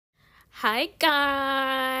Hi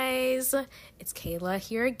guys, it's Kayla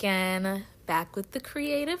here again, back with the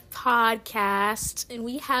Creative Podcast, and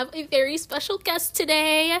we have a very special guest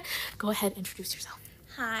today. Go ahead, introduce yourself.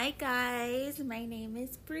 Hi guys, my name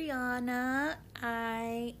is Brianna.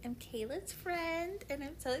 I am Kayla's friend, and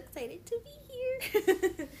I'm so excited to be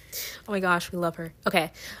here. Oh my gosh, we love her.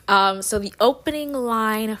 Okay, so the opening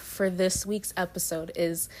line for this week's episode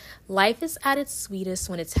is, "Life is at its sweetest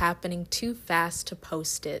when it's happening too fast to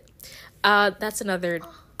post it." That's another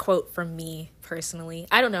quote from me, personally.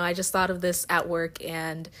 I don't know, I just thought of this at work,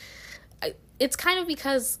 and it's kind of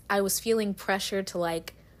because I was feeling pressure to,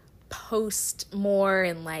 post more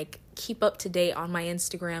and, keep up to date on my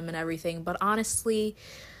Instagram and everything, but honestly,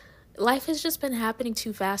 life has just been happening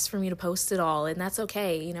too fast for me to post it all, and that's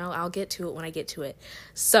okay. I'll get to it when I get to it.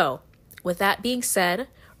 So, with that being said,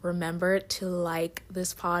 remember to like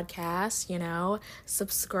this podcast,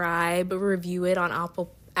 subscribe, review it on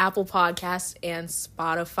Apple Podcasts and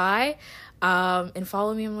Spotify, and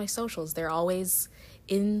follow me on my socials. They're always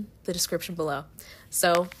in the description below.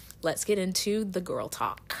 So, let's get into the girl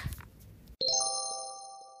talk.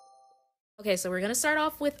 Okay, so we're going to start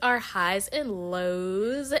off with our highs and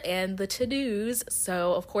lows and the to-dos.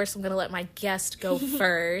 So, of course, I'm going to let my guest go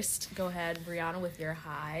first. Go ahead, Brianna, with your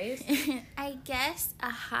highs. I guess a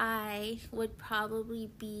high would probably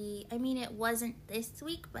be, it wasn't this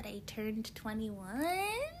week, but I turned 21.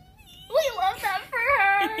 We love that for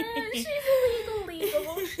her. She's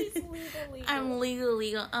legal. She's legal. I'm legal.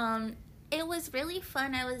 It was really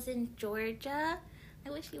fun. I was in Georgia. I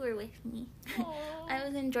wish you were with me. Aww. I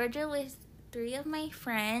was in Georgia with 3 of my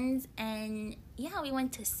friends, and we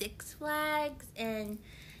went to Six Flags, and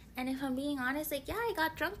if I'm being honest, I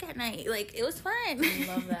got drunk at night. It was fun. I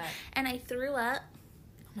love that. And I threw up.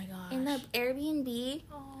 Oh my gosh. In the Airbnb.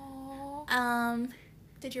 Aww.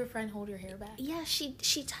 Did your friend hold your hair back? Yeah, she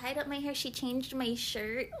tied up my hair. She changed my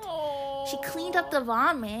shirt. Aww. She cleaned up the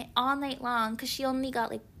vomit all night long, because she only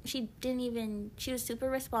got, she was super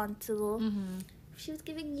responsible. Mm-hmm. She was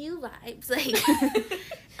giving you vibes, but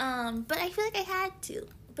I feel like I had to.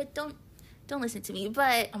 But don't listen to me.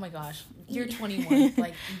 But oh my gosh, you're 21.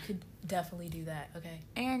 You could definitely do that. Okay.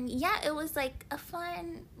 And it was a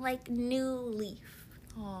fun new leaf.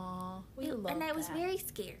 Aww, we love that. And I was very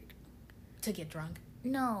scared to get drunk.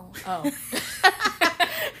 No. Oh.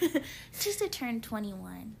 Just to turn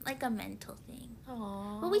 21, a mental thing.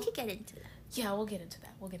 Aww. Well, we could get into that. Yeah, we'll get into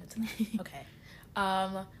that. Okay.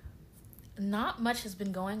 Not much has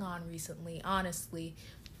been going on recently, honestly,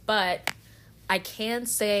 but I can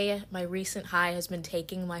say my recent high has been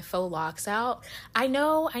taking my faux locks out. I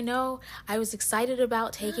know. I was excited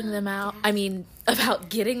about taking them out. About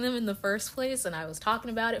getting them in the first place, and I was talking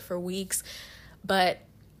about it for weeks, but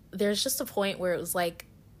there's just a point where it was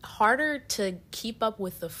harder to keep up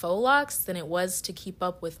with the faux locks than it was to keep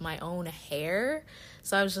up with my own hair.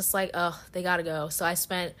 So I was just they gotta go. So I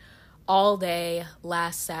spent all day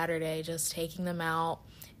last Saturday just taking them out,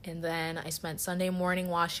 and then I spent Sunday morning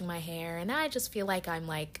washing my hair, and I just feel like I'm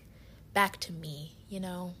back to me,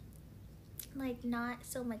 not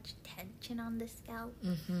so much tension on the scalp.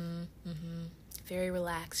 Very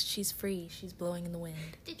relaxed. She's free. She's blowing in the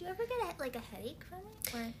wind. Did you ever get a headache from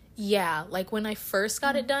it? Or? Yeah, when I first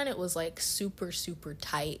got it done, it was super, super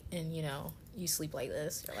tight, and you sleep like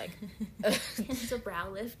this. You're it's a brow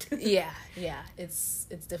lift. Yeah, it's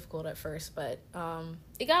difficult at first, but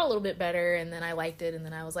it got a little bit better, and then I liked it, and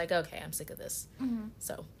then I was okay, I'm sick of this. Mm-hmm.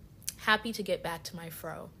 So happy to get back to my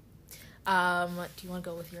fro. Do you want to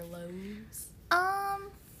go with your lows?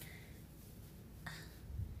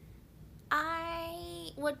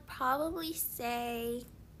 I would probably say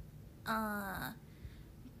I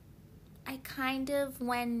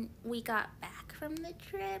when we got back from the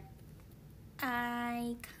trip,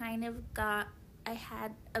 I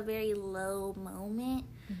had a very low moment.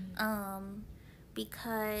 Mm-hmm.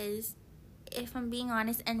 Because if I'm being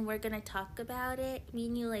honest, and we're gonna talk about it, me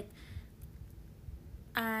and you,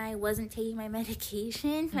 I wasn't taking my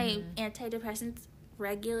medication, mm-hmm. my antidepressants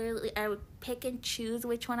regularly. I would pick and choose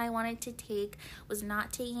which one I wanted to take, was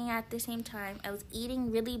not taking it at the same time. I was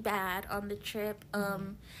eating really bad on the trip,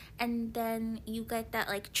 mm-hmm. And then you get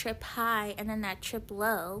that trip high and then that trip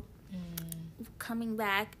low. Mm. Coming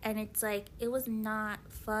back, and it's it was not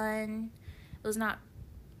fun. It was not.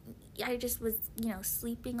 I just was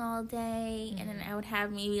sleeping all day, and then I would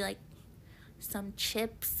have maybe some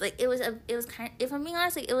chips. It was kind of, if I'm being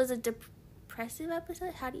honest, it was a depressive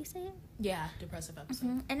episode. How do you say it? Yeah, depressive episode.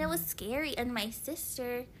 Mm-hmm. And it was scary. And my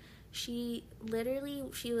sister, she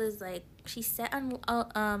was she set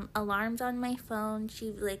alarms on my phone.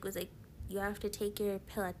 She was you have to take your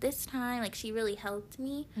pill at this time. Like, she really helped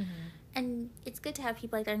me. And it's good to have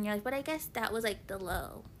people like that in your life. But I guess that was, like, the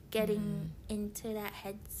low. Getting into that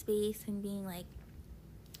headspace and being, like...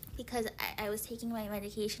 Because I was taking my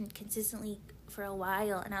medication consistently for a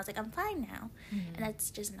while. And I was like, I'm fine now. And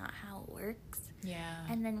that's just not how it works. Yeah.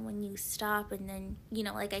 And then when you stop and then, you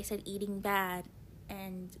know, like I said, eating bad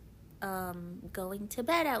and going to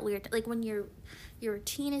bed at weird... Like, when your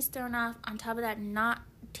routine is thrown off, on top of that, not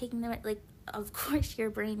taking the... Like, of course your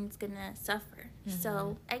brain's gonna suffer.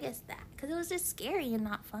 So, I guess that. Because it was just scary and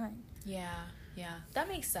not fun. Yeah. That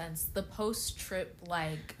makes sense. The post-trip,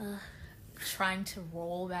 like... trying to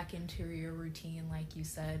roll back into your routine, like you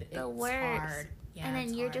said, it's hard. Yeah, and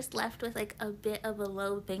then you're just left with, like, a bit of a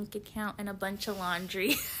low bank account and a bunch of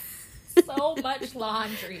laundry. So much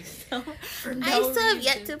laundry. For no I still have reason.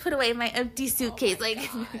 yet to put away my empty suitcase. Oh my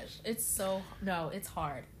gosh. It's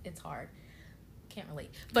hard. It's hard. Can't relate,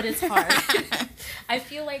 but it's hard. I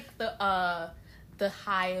feel like the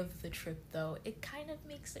high of the trip, though, it kind of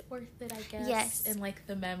makes it worth it, I guess. Yes. And, like,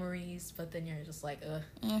 the memories, but then you're just like, ugh,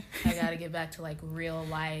 I gotta get back to, like, real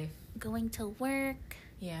life. Going to work.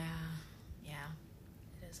 Yeah.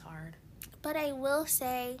 It is hard. But I will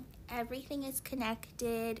say, everything is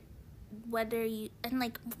connected, whether you... And,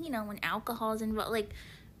 like, you know, when alcohol is involved, like,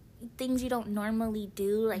 things you don't normally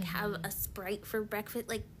do, like, have a Sprite for breakfast,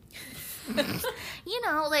 like... you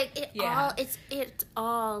know, like, it's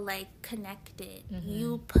all like connected.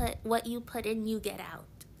 What you put in, you get out.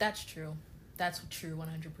 That's true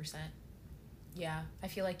 100%. Yeah, I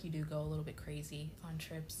feel like you do go a little bit crazy on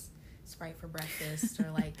trips. Sprite for breakfast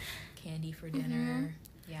or like candy for dinner.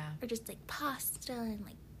 Yeah, or just like pasta and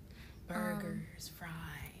like burgers,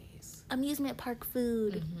 fries, amusement park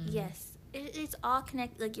food. Yes, it's all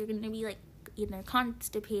connected. Like, you're gonna be like either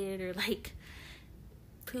constipated or like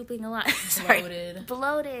pooping a lot.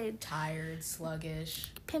 Bloated, tired,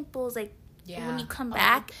 sluggish, pimples. Like, when you come Oh,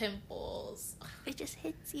 back, pimples. It just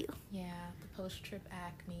hits you. Yeah, the post-trip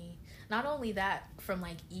acne. Not only that from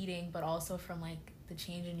like eating, but also from like the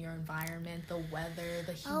change in your environment, the weather,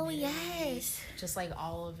 the humidity. Oh yes, just like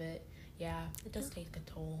all of it. Yeah, it does take a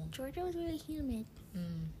toll. Georgia was really humid.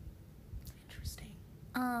 Interesting.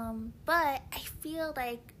 But I feel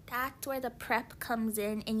like that's where the prep comes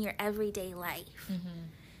in your everyday life.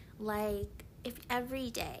 Like, if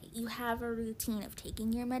every day you have a routine of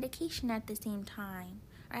taking your medication at the same time,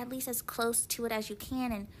 or at least as close to it as you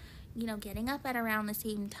can, and, you know, getting up at around the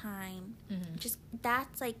same time, just,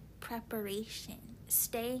 that's like preparation,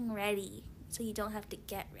 staying ready so you don't have to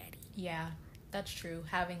get ready. Yeah, that's true.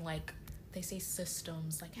 Having, like, they say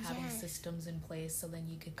systems, like having systems in place, so then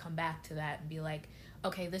you could come back to that and be like,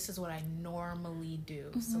 okay, this is what I normally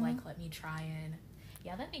do, so, like, let me try and...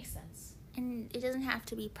 Yeah, that makes sense. And it doesn't have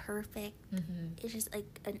to be perfect. It's just,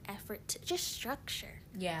 like, an effort to... Just structure.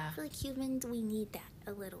 Yeah. I feel like humans, we need that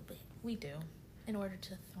a little bit. We do. In order to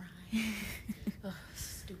thrive. Ugh,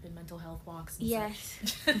 stupid mental health walks and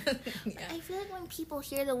such. Yeah. I feel like when people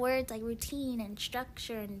hear the words, like, routine and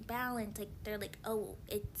structure and balance, like, they're like, oh,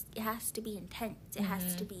 it has to be intense. It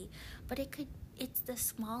has to be... But it's the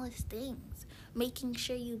smallest things. Making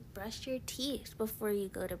sure you brush your teeth before you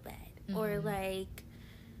go to bed. Or, like...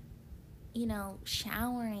 you know,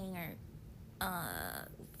 showering or,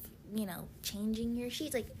 you know, changing your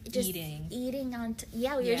sheets, like, just eating on, we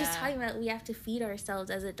were just talking about we have to feed ourselves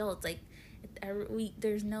as adults, like,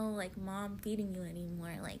 there's no, like, mom feeding you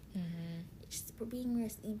anymore, like, just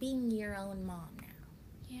being your own mom now.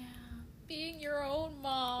 Yeah, being your own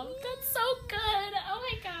mom. Yeah. That's so good. Oh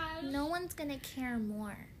my gosh. No one's gonna care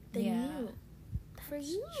more than you. For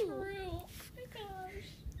you. True. Oh my gosh.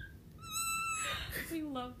 We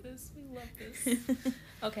love this.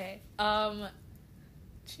 Okay.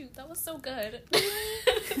 Shoot, that was so good.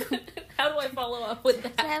 How do I follow up with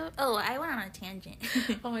that? I went on a tangent.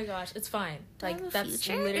 Oh my gosh, it's fine. Like, that's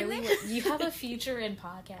future literally what you have a future in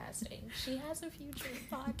podcasting. She has a future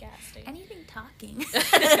in podcasting. Anything talking.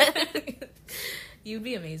 You'd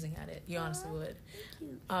be amazing at it. You honestly would.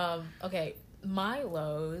 Thank you. Okay, my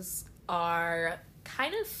lows are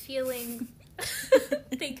kind of feeling...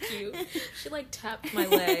 Thank you. She like tapped my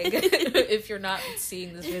leg. If you're not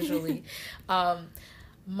seeing this visually,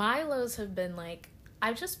 my lows have been like,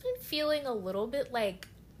 I've just been feeling a little bit like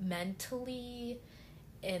mentally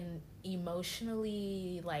and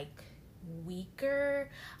emotionally like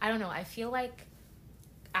weaker. I don't know. I feel like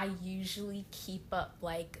I usually keep up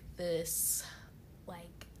like this,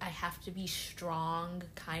 like, I have to be strong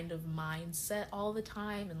kind of mindset all the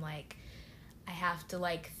time, and like I have to,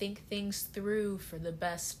 like, think things through for the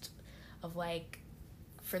best of, like,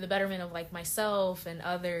 for the betterment of, like, myself and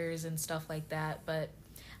others and stuff like that. But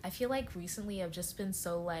I feel like recently I've just been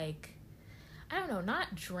so, like, I don't know,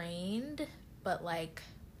 not drained, but, like,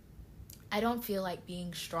 I don't feel like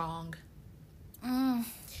being strong.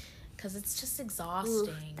 Because it's just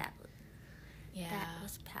exhausting. That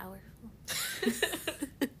was powerful.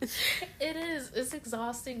 It is. It's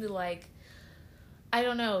exhausting to, like, I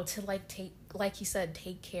don't know, to, like, like you said,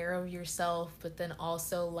 take care of yourself, but then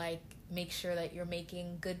also, like, make sure that you're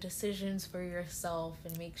making good decisions for yourself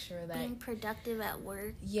and make sure that... Being productive at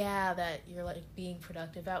work. Yeah, that you're, like, being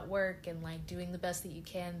productive at work and, like, doing the best that you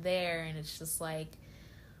can there. And it's just, like,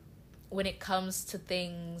 when it comes to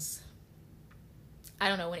things... I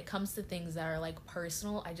don't know, when it comes to things that are, like,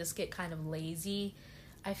 personal, I just get kind of lazy,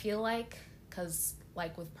 I feel like, because,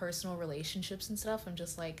 like, with personal relationships and stuff, I'm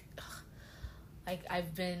just, like, ugh. Like,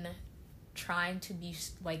 I've been trying to be,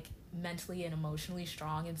 like, mentally and emotionally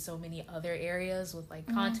strong in so many other areas with,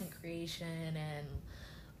 like, content creation and,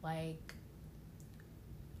 like,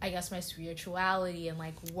 I guess my spirituality and,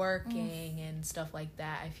 like, working and stuff like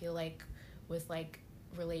that. I feel like with, like,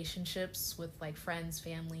 relationships with, like, friends,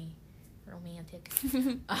 family, romantic,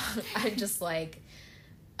 I'm just, like,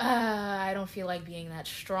 I don't feel like being that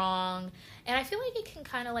strong. And I feel like it can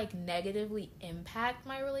kind of, like, negatively impact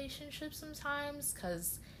my relationship sometimes,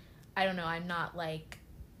 because, I don't know, I'm not, like,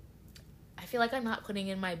 I feel like I'm not putting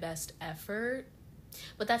in my best effort.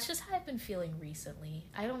 But that's just how I've been feeling recently.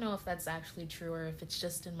 I don't know if that's actually true or if it's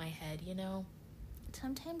just in my head, you know?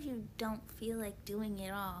 Sometimes you don't feel like doing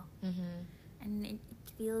it all. And it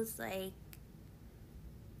feels like,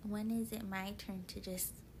 when is it my turn to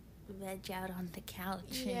just veg out on the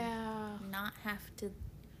couch and not have to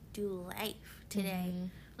do life today?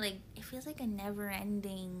 Like, it feels like a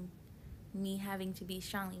never-ending me having to be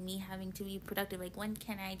strong, like me having to be productive. Like, when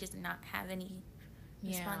can I just not have any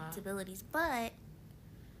responsibilities? But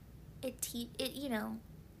it you know,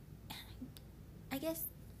 I guess,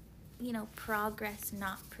 you know, progress,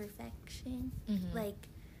 not perfection. Like,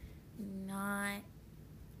 not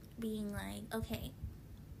being like, okay,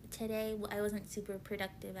 today I wasn't super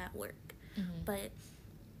productive at work, but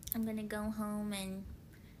I'm gonna go home and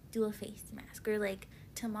do a face mask. Or, like,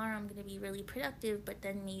 tomorrow I'm gonna be really productive, but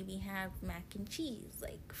then maybe have mac and cheese,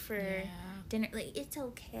 like, for dinner. Like, it's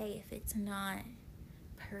okay if it's not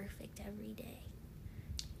perfect every day.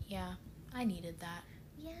 Yeah, I needed that.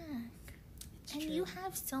 Yeah. It's and true. You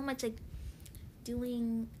have so much, like,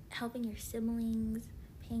 helping your siblings,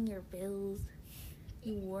 paying your bills,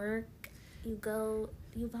 you work, you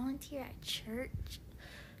volunteer at church,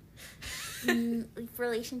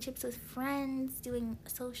 relationships with friends, doing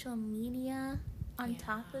social media on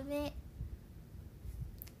top of it.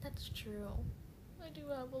 That's true. I do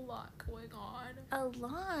have a lot going on. A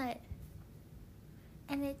lot.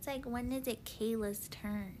 And it's like, when is it Kayla's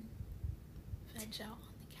turn? Veg out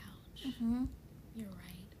on the couch. You're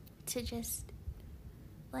right. To just,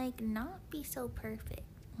 like, not be so perfect.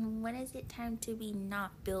 When is it time to be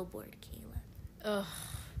not Billboard Kayla? Ugh.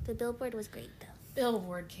 The Billboard was great, though.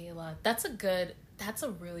 Billboard Kayla. That's a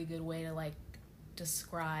really good way to, like,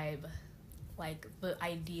 describe, like, the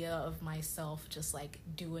idea of myself just, like,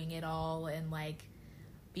 doing it all and, like,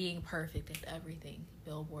 being perfect at everything.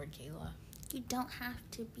 Billboard Kayla. You don't have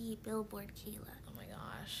to be Billboard Kayla. Oh my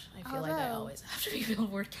gosh. I feel like I always have to be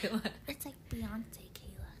Billboard Kayla. It's like Beyonce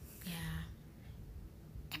Kayla.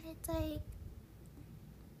 Yeah. And it's like,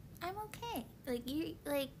 I'm okay.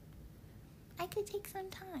 Like, I could take some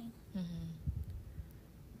time.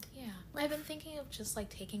 Yeah. I've been thinking of just, like,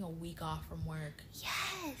 taking a week off from work.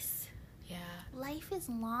 Yes. Yeah. Life is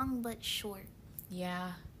long but short.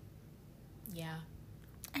 Yeah. Yeah.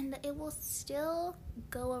 And it will still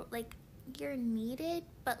go, like, you're needed,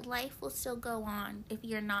 but life will still go on if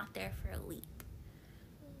you're not there for a week.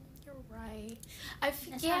 You're right. That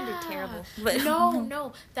sounded terrible. But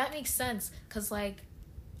no, that makes sense. Because, like,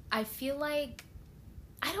 I feel like,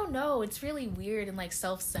 I don't know, it's really weird and, like,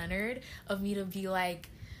 self-centered of me to be like,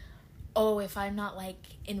 oh, if I'm not, like,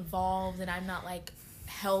 involved and I'm not, like,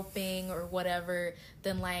 helping or whatever,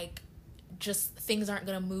 then, like, just things aren't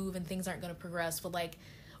gonna move and things aren't gonna progress. But, like,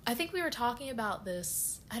 I think we were talking about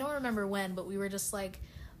this, I don't remember when, but we were just like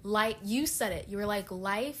you said it, you were like,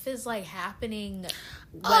 life is, like, happening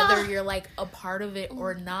whether you're, like, a part of it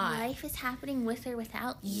or not. Life is happening with or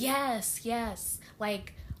without you. Yes.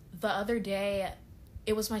 Like, the other day,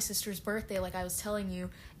 it was my sister's birthday, like I was telling you,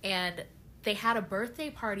 and they had a birthday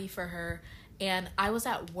party for her, and I was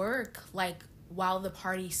at work, like, while the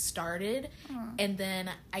party started, and then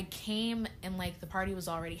I came, and, like, the party was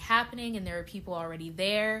already happening, and there were people already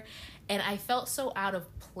there, and I felt so out of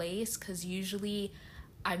place, because usually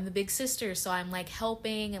I'm the big sister, so I'm like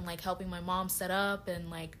helping and like helping my mom set up and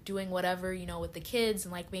like doing whatever, you know, with the kids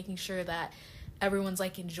and like making sure that everyone's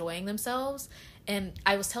like enjoying themselves. And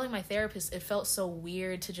I was telling my therapist it felt so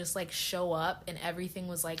weird to just like show up and everything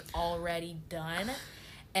was like already done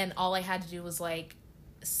and all I had to do was like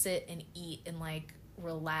sit and eat and like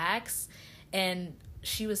relax. And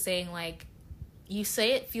she was saying like, you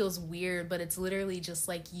say it feels weird, but it's literally just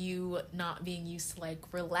like you not being used to like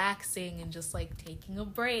relaxing and just like taking a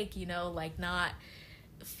break, you know, like not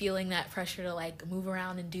feeling that pressure to like move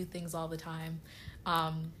around and do things all the time.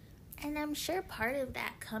 And I'm sure part of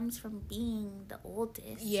that comes from being the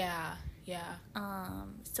oldest. Yeah.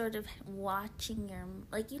 Sort of watching your,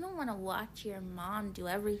 like, you don't want to watch your mom do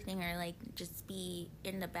everything or like just be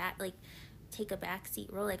in the back, like take a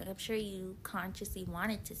backseat role. Like I'm sure you consciously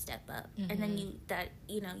wanted to step up, and then you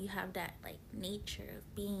have that like nature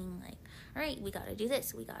of being like, all right, we got to do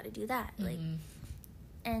this, we got to do that, like,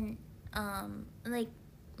 and like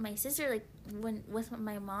my sister, like when with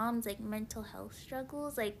my mom's like mental health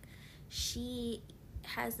struggles, like she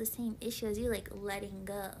has the same issue as you, like letting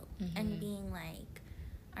go and being like,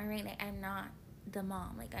 all right, I'm not the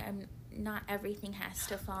mom, like I'm not everything has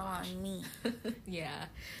to fall on me. yeah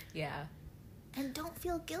And don't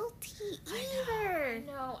feel guilty either.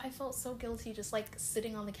 No, I felt so guilty just like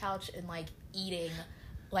sitting on the couch and like eating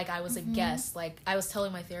like I was a guest. Like I was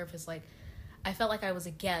telling my therapist, like I felt like I was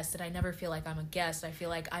a guest and I never feel like I'm a guest. I feel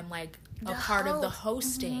like I'm like a part of the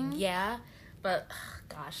hosting. Yeah. But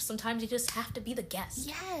gosh, sometimes you just have to be the guest.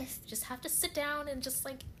 Yes. You just have to sit down and just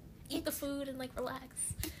like eat the food and like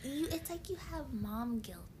relax. It's like you have mom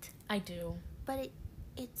guilt. I do. But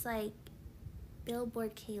it's like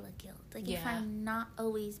Billboard Kayla guilt. Like if I'm not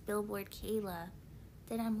always Billboard Kayla,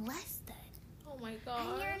 then I'm less than. Oh my gosh.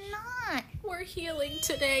 And you're not. We're healing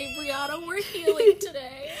today, Brianna. We're healing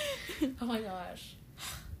today. Oh my gosh.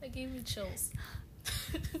 That gave me chills.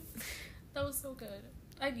 That was so good.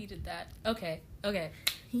 I needed that. Okay.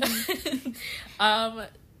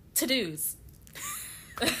 To-dos.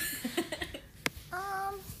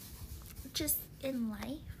 Just in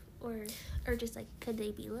life or just like, could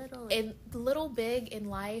they be little? In little, big in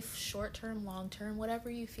life, short term, long term, whatever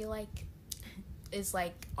you feel like is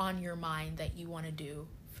like on your mind that you want to do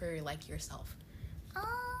for like yourself.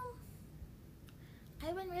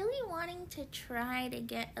 I've been really wanting to try to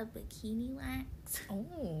get a bikini wax.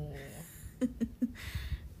 Oh.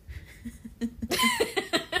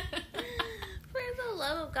 For the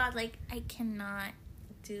love of God, like I cannot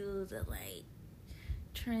do the like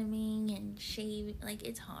trimming and shaving, like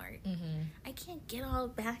it's hard. I can't get all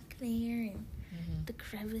back there and the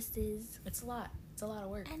crevices. It's a lot of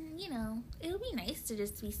work. And you know, it would be nice to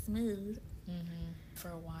just be smooth for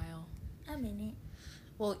a while. A minute.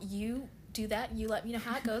 Well, you do that. You let me know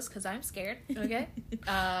how it goes because I'm scared. Okay.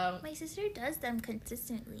 My sister does them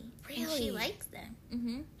consistently. Really? And she likes them.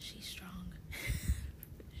 She's strong.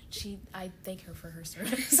 I thank her for her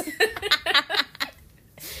service.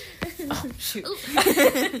 Oh shoot!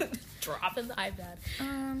 Dropping the iPad.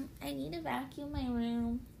 I need to vacuum my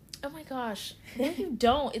room. Oh my gosh! No, you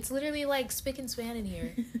don't. It's literally like spick and span in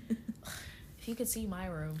here. If you could see my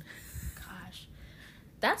room, gosh,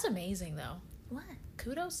 that's amazing though. What?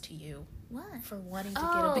 Kudos to you. What? For wanting to get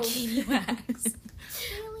a bikini wax.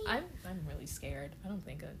 Really? I'm really scared. I don't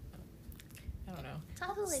know. It's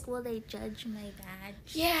also like, will they judge my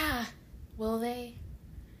badge? Yeah. Will they?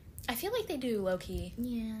 I feel like they do, low-key.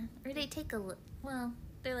 Yeah. Or they take a look. Well,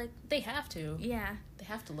 they're like... They have to. Yeah. They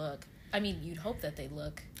have to look. I mean, you'd hope that they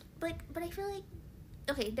look. But I feel like...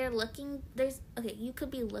 Okay, they're looking... Okay, you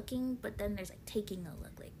could be looking, but then there's, like, taking a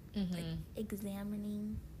look. Like, like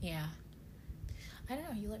examining. Yeah. I don't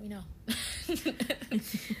know. You let me know.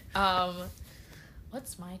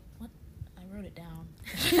 What? I wrote it down.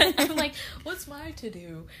 I'm like, what's my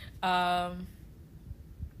to-do?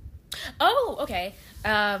 Oh, okay.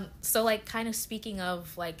 So, like, kind of speaking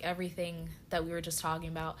of, like, everything that we were just talking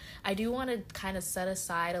about, I do want to kind of set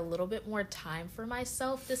aside a little bit more time for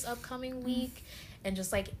myself this upcoming week and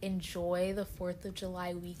just, like, enjoy the 4th of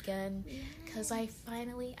July weekend because I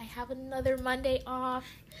have another Monday off.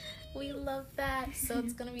 We love that. So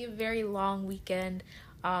it's going to be a very long weekend.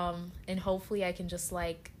 And hopefully I can just,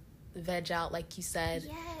 like, veg out, like you said.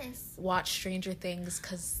 Yes. Watch Stranger Things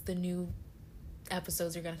because the new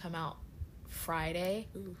episodes are going to come out Friday.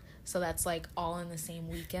 Ooh. So that's, like, all in the same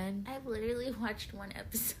weekend. I've literally watched one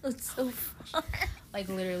episode so far. Like,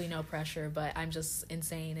 literally no pressure, but I'm just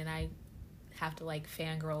insane and I have to, like,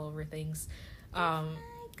 fangirl over things. I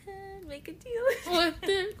could make a deal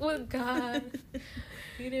with God.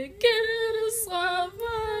 You didn't get to swap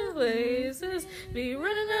my places, be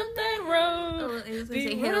running up that road. Oh, was gonna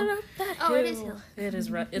say running hill. up that Oh, hill. it is hill. It is.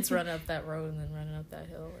 It's running up that road and then running up that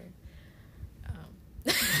hill.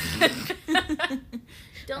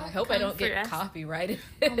 Don't I hope I don't get copyrighted.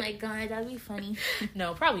 Oh my god, that'd be funny.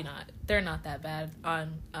 No, probably not. They're not that bad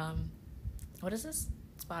on what is this?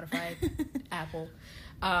 Spotify, Apple.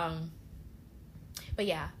 But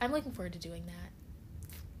yeah, I'm looking forward to doing that.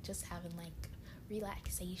 Just having like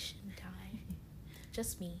relaxation time.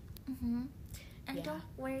 Just me. Mm-hmm. And don't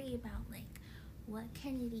worry about like what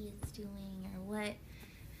Kennedy is doing or what.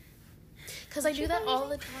 Because I do that all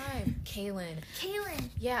the time. Kaylin.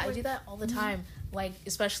 Yeah, I do that all the time. Like,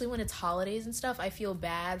 especially when it's holidays and stuff, I feel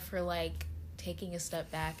bad for, like, taking a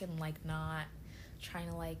step back and, like, not trying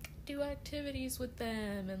to, like, do activities with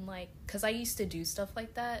them. And, like, because I used to do stuff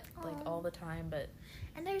like that, like, all the time, but.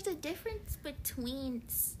 And there's a difference between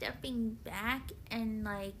stepping back and,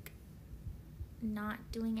 like, not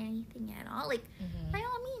doing anything at all. Like, by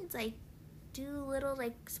all means, like, do little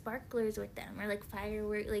like sparklers with them or like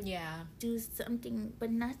fireworks, like do something,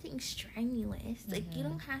 but nothing strenuous. Like you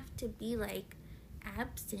don't have to be like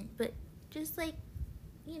absent, but just like,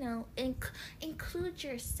 you know, include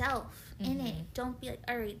yourself in it. Don't be like,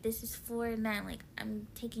 all right, this is for them, like I'm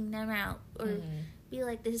taking them out, or be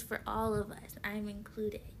like, this is for all of us, I'm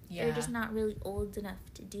included. They're just not really old enough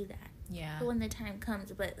to do that. But when the time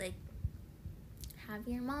comes, but like have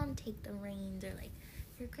your mom take the reins, or like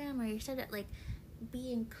your grandma, your stepdad, like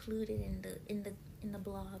be included in the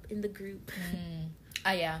blob, in the group.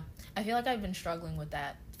 Yeah, I feel like I've been struggling with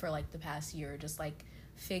that for like the past year, just like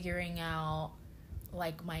figuring out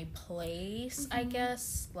like my place, I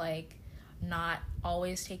guess, like not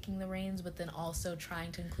always taking the reins, but then also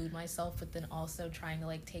trying to include myself, but then also trying to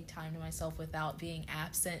like take time to myself without being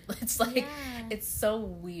absent. It's like it's so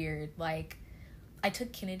weird. Like I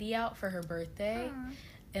took Kennedy out for her birthday.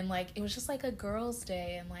 And, like, it was just, like, a girls'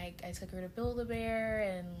 day, and, like, I took her to Build-A-Bear,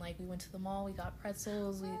 and, like, we went to the mall, we got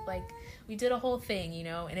pretzels, we did a whole thing, you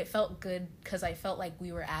know, and it felt good, because I felt like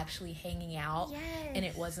we were actually hanging out, and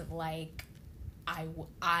it wasn't, like,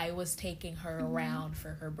 I was taking her around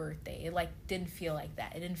for her birthday. It, like, didn't feel like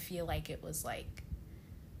that. It didn't feel like it was, like,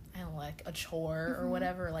 I don't know, like, a chore or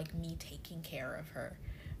whatever, like, me taking care of her,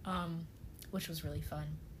 which was really fun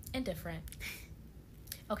and different.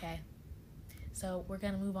 Okay. So we're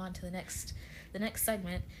gonna move on to the next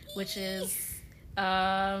segment, which is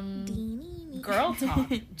girl talk.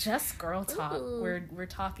 Just girl talk. Ooh. We're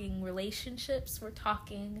talking relationships. We're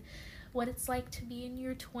talking what it's like to be in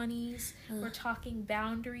your 20s. We're talking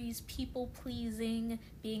boundaries, people pleasing,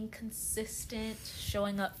 being consistent,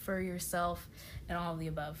 showing up for yourself, and all of the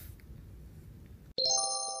above.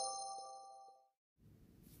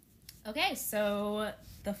 Okay, so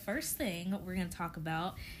the first thing we're going to talk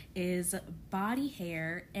about is body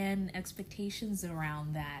hair and expectations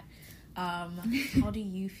around that. How do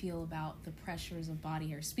you feel about the pressures of body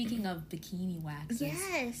hair? Speaking of bikini waxes,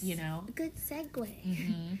 yes, you know, good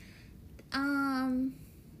segue.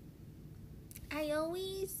 I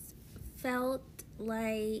always felt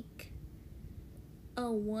like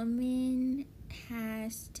a woman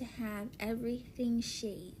has to have everything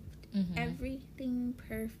shaved. Everything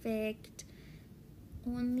perfect.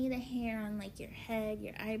 Only the hair on like your head,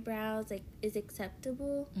 your eyebrows, like is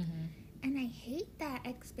acceptable. And I hate that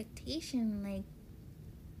expectation. Like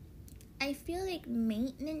I feel like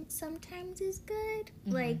maintenance sometimes is good.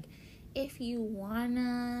 Like if you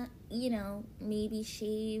wanna, you know, maybe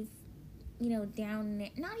shave, you know, down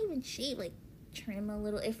there, not even shave, like trim a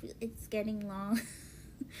little if it's getting long.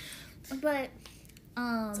 But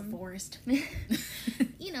it's a forest.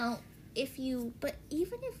 You know, but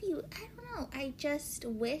even if you, I don't know, I just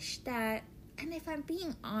wish that, and if I'm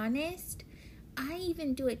being honest, I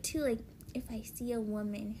even do it too, like, if I see a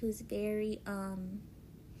woman who's very, I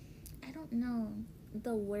don't know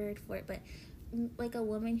the word for it, but, like, a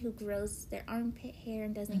woman who grows their armpit hair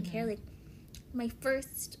and doesn't care, like, my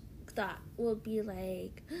first thought will be,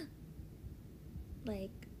 like,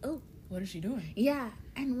 oh. What is she doing? Yeah,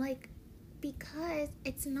 and, like, because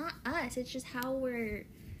it's not us, it's just how we're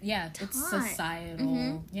taught. It's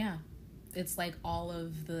societal. Yeah, it's like all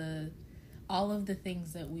of the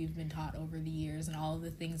things that we've been taught over the years, and all of the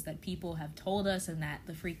things that people have told us, and that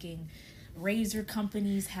the freaking razor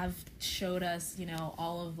companies have showed us, you know,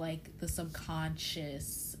 all of like the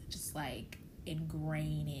subconscious just like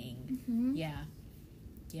ingraining. Yeah,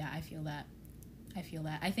 I feel that.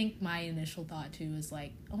 I think my initial thought too is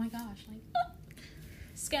like, oh my gosh, like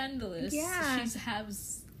scandalous. Yeah, she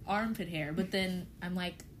has armpit hair, but then I'm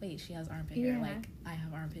like, wait, she has armpit hair. Like, I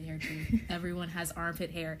have armpit hair too. Everyone has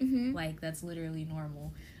armpit hair. Like, that's literally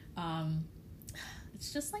normal.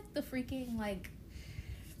 It's just like the freaking like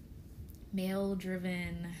male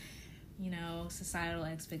driven, societal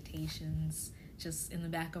expectations just in the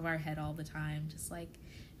back of our head all the time, just like,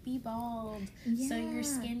 be bald so your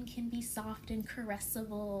skin can be soft and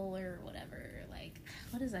caressable or whatever. Like,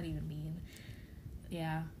 what does that even mean?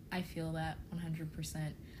 Yeah, I feel that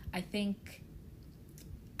 100%. I think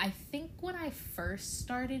when I first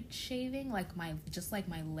started shaving, like my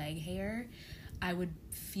leg hair, I would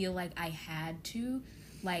feel like I had to,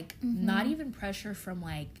 like, not even pressure from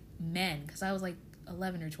like men, because I was like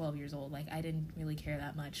 11 or 12 years old. Like, I didn't really care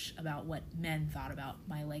that much about what men thought about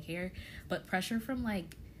my leg hair, but pressure from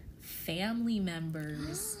like family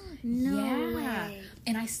members. No way.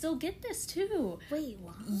 And I still get this too. Wait,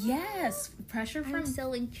 what? Yes, pressure from... I'm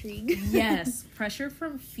so intrigued. Yes, pressure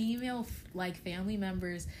from female like family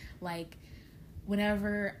members, like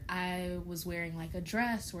whenever I was wearing like a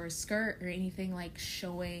dress or a skirt or anything like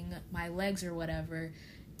showing my legs or whatever,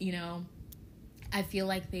 I feel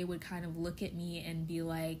like they would kind of look at me and be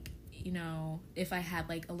like, if I had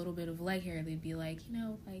like a little bit of leg hair, they'd be like,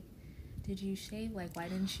 like, did you shave? Like, why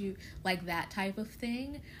didn't you? Like, that type of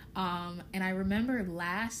thing. And I remember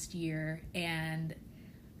last year, and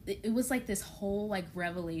it was like this whole like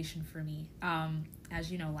revelation for me.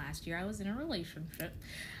 As you know, last year I was in a relationship.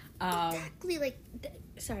 Exactly. Like,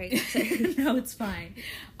 sorry. No, it's fine.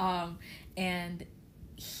 And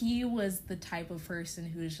he was the type of person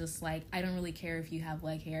who was just like, I don't really care if you have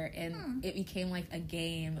leg hair. And it became like a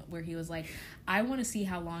game where he was like, I want to see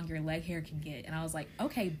how long your leg hair can get. And I was like,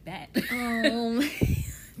 okay, bet.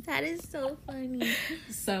 That is so funny.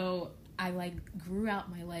 So I like grew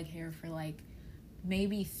out my leg hair for like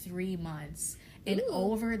maybe 3 months. And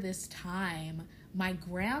over this time, my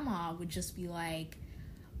grandma would just be like,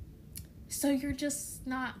 so you're just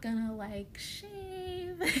not gonna like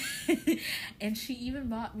shave? And she even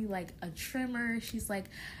bought me like a trimmer. She's like,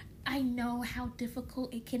 I know how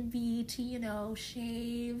difficult it can be to,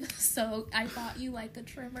 shave, so I bought you like a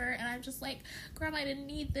trimmer. And I'm just like, Grandma, I didn't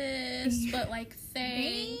need this, but like,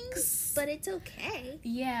 thanks. But it's okay.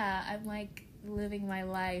 Yeah, I'm like living my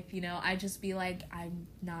life, I just be like, I'm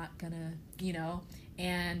not gonna,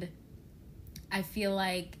 and I feel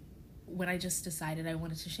like when I just decided I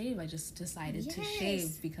wanted to shave, I just decided to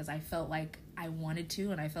shave because I felt like I wanted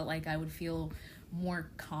to, and I felt like I would feel more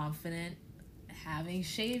confident having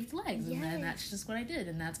shaved legs. And then that's just what I did.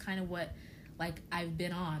 And that's kind of what, like, I've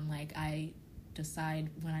been on. Like, I decide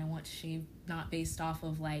when I want to shave, not based off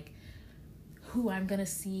of, like, who I'm gonna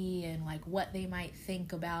see and, like, what they might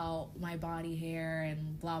think about my body hair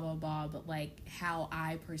and blah, blah, blah, but, like, how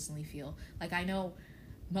I personally feel. Like, I know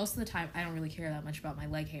most of the time I don't really care that much about my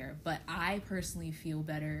leg hair, but I personally feel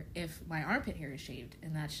better if my armpit hair is shaved,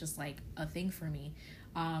 and that's just like a thing for me.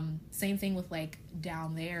 Same thing with like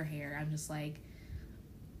down there hair. I'm just like,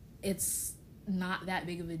 it's not that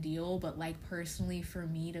big of a deal, but like personally for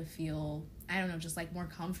me to feel, I don't know, just like more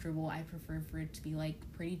comfortable, I prefer for it to be like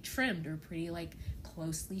pretty trimmed or pretty like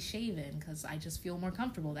closely shaven, because I just feel more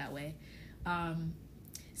comfortable that way.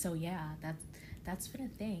 So yeah, that's been a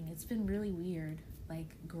thing. It's been really weird,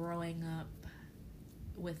 like growing up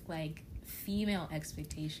with like female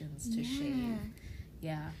expectations to shave.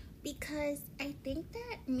 Yeah, because I think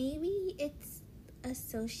that maybe it's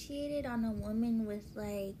associated on a woman with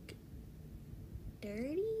like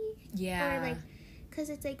dirty, or like, because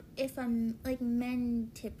it's like, if I'm like,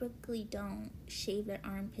 men typically don't shave their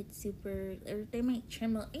armpits super, or they might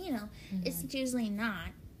trim it's usually not.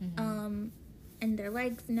 And their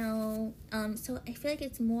legs, no. So I feel like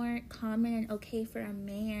it's more common and okay for a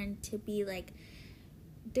man to be like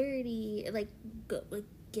dirty, like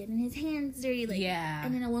getting his hands dirty, like,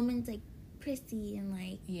 and then a woman's like prissy and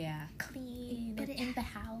like clean, but in the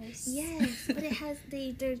house. Yes, but it has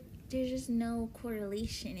there's just no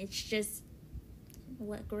correlation. It's just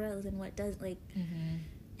what grows and what doesn't, like.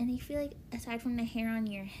 And I feel like aside from the hair on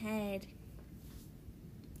your head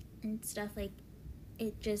and stuff, like,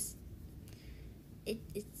 it just.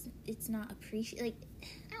 It's not appreciated. Like,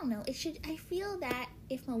 I don't know. I feel that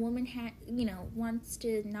if a woman wants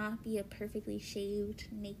to not be a perfectly shaved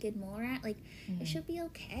naked mole rat, like, it should be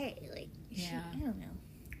okay. Like, I don't know.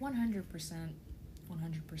 100%.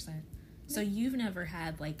 100%. So you've never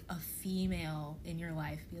had like a female in your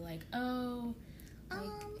life be like, oh, like,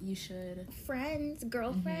 you should.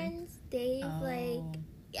 Girlfriends, they've like,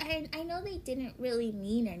 I know they didn't really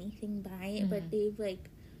mean anything by it, but they've like.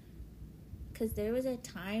 Because there was a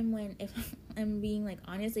time when, if I'm being, like,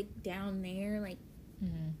 honest, like, down there, like,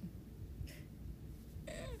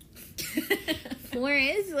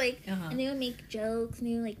 Florence, like, and they would make jokes, and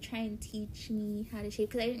they would, like, try and teach me how to shave,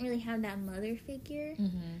 because I didn't really have that mother figure,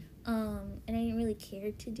 and I didn't really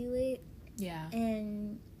care to do it,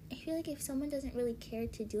 and I feel like if someone doesn't really care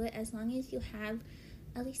to do it, as long as you have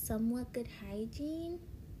at least somewhat good hygiene,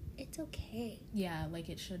 it's okay. Yeah, like,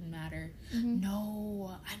 it shouldn't matter. Mm-hmm.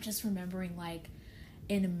 No, I'm just remembering, like,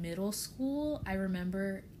 in middle school, I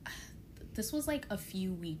remember this was like a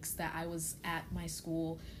few weeks that I was at my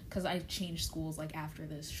school, because I changed schools like after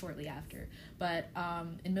this, shortly after. But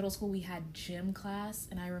in middle school we had gym class,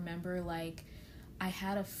 and I remember like I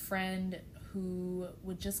had a friend who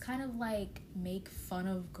would just kind of like make fun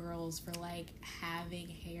of girls for like having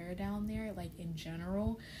hair down there, like in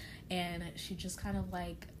general. And she just kind of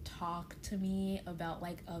like talked to me about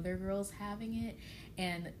like other girls having it.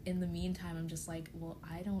 And in the meantime, I'm just like, well,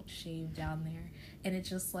 I don't shave down there. And it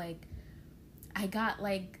just like, I got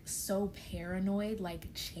like so paranoid,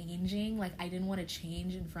 like changing, like I didn't want to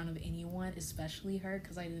change in front of anyone, especially her,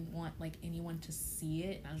 because I didn't want like anyone to see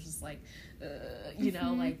it. And I was just like, you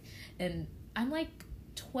know, like, and I'm like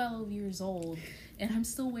 12 years old and I'm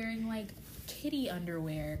still wearing like kitty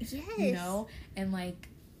underwear, you know, and like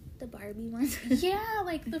the Barbie ones. Yeah,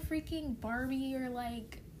 like the freaking Barbie, or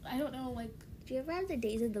like, I don't know, like, do you ever have the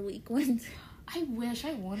Days of the Week ones? I wish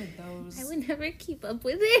I wanted those. I would never keep up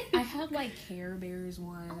with it. I had like Care Bears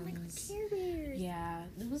ones. Oh my god, Care Bears. Yeah,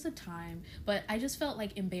 it was a time. But I just felt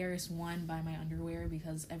like embarrassed, one, by my underwear,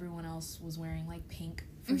 because everyone else was wearing like pink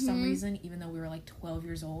for some reason, even though we were like 12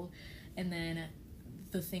 years old. And then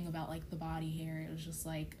the thing about like the body hair, it was just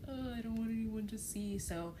like, oh, I don't want anyone to see.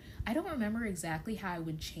 So I don't remember exactly how I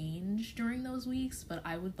would change during those weeks, but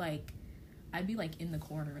I would like, I'd be like in the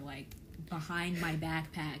corner, like behind my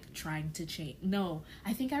backpack trying to change. No,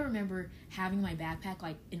 I think I remember having my backpack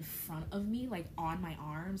like in front of me, like on my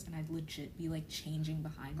arms, and I'd legit be like changing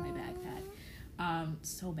behind my backpack.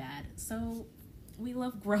 So bad. So we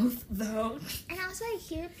love growth though. And also I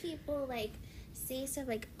hear people like say stuff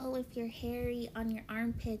like, oh, if you're hairy on your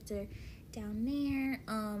armpits or down there,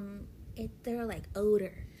 they're like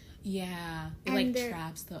odor. Yeah, it like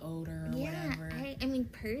traps the odor or whatever. I mean,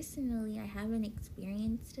 personally, I haven't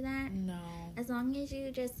experienced that. No. As long as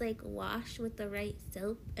you just like wash with the right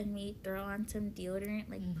soap and maybe throw on some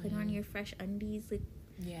deodorant, like put on your fresh undies, like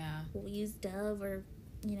we'll use Dove, or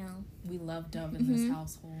you know. We love Dove in this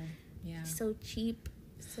household. Yeah. So cheap,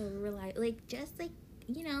 so reliable. Like just like,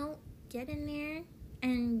 you know, get in there,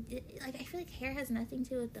 and like I feel like hair has nothing to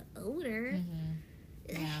do with the odor.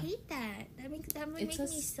 I hate that. That would make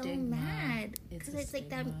me so mad, because it's like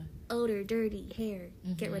that odor, dirty hair.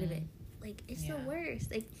 Get rid of it. Like it's the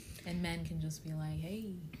worst. Like, and men can just be like,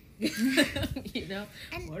 hey, you know,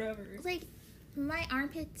 and whatever. Like my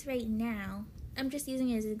armpits right now, I'm just using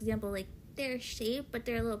it as an example. Like they're shaved, but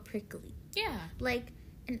they're a little prickly. Yeah. Like,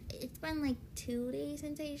 and it's been like 2 days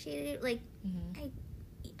since I shaved it. Like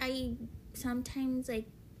I sometimes like,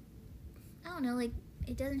 I don't know, like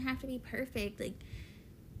it doesn't have to be perfect. Like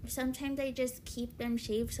sometimes I just keep them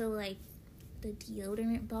shaved so like the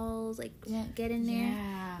deodorant balls like won't get in there.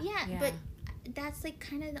 Yeah. But that's like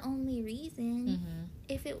kind of the only reason.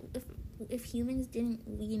 If humans didn't,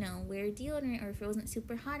 you know, wear deodorant, or if it wasn't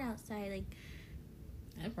super hot outside, like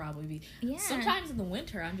that'd probably be. Sometimes in the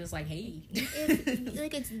winter, I'm just like, hey,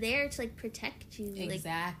 like it's there to like protect you.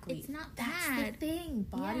 Exactly. Like, it's not That's bad. the thing.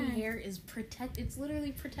 Body hair is It's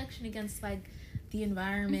literally protection against like the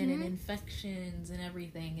environment and infections and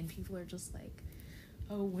everything. And people are just like,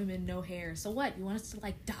 oh, women, no hair. So what? You want us to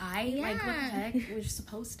like die? Like what the heck? We're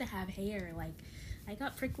supposed to have hair. Like, I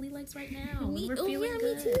got prickly legs right now. We're feeling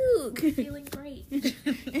good. Me too. We're feeling great.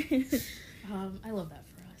 I love that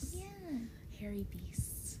for us. Yeah. Hairy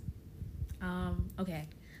beasts. Okay.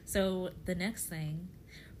 So the next thing,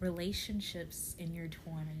 relationships in your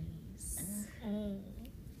 20s.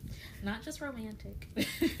 Not just romantic.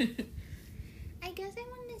 I guess I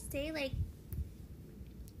wanted to say, like,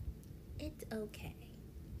 it's okay.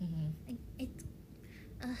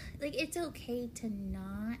 Like, it's okay to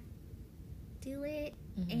not do it,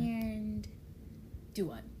 and... Do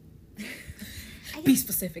what? Be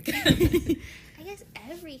specific. I guess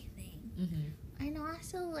everything. And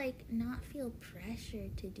also, like, not feel pressure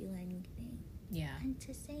to do anything. Yeah. And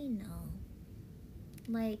to say no.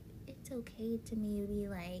 Like, it's okay to maybe,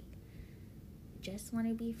 like, just want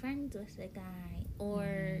to be friends with a guy,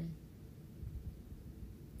 or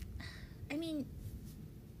I mean,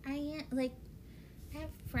 I have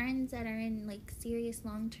friends that are in like serious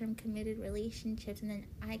long-term committed relationships, and then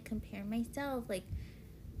I compare myself. Like,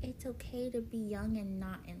 it's okay to be young and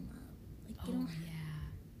not in love. Like,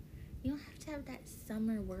 you don't have to have that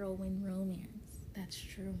summer whirlwind romance. That's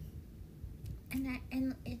true.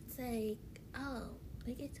 And it's like, oh,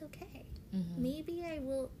 like, it's okay. Maybe I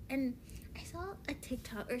will. And I saw a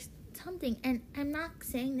TikTok or something, and I'm not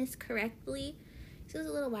saying this correctly, So it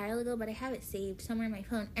was a little while ago, but I have it saved somewhere in my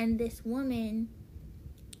phone. And this woman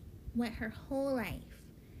went her whole life,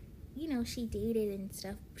 you know, she dated and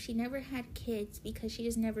stuff. She never had kids because she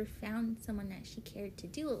just never found someone that she cared to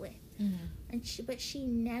do it with. Mm-hmm. But she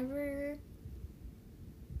never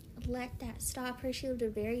let that stop her. She lived a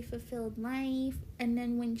very fulfilled life. And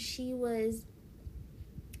then when she was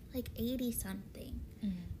like 80 something,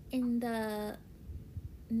 mm-hmm. in the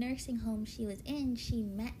nursing home she was in, she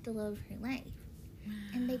met the love of her life. Wow.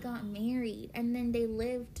 And they got married, and then they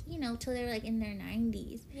lived, you know, till they were like in their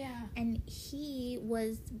 90s. Yeah. And he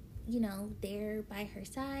was, you know, there by her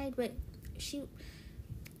side, but she,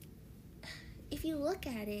 if you look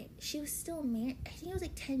at it, she was still married. I think it was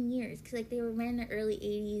like 10 years, because like they were married in the early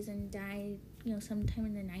 80s and died, you know, sometime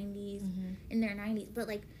in the 90s, mm-hmm. in their 90s. But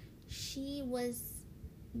like she was,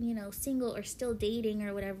 you know, single or still dating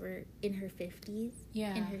or whatever in her 50s,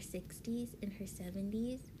 yeah, in her 60s, in her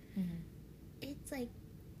 70s. Mm-hmm. It's like,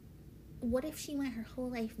 what if she went her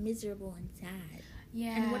whole life miserable and sad?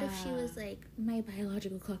 Yeah. And what if she was like, my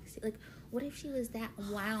biological clock is like, what if she was that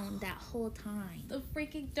wound that whole time? The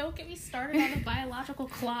freaking, don't get me started on the biological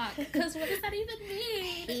clock, because what does that even mean?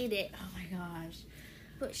 I hate it. Oh my gosh.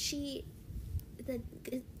 But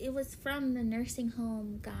it was from the nursing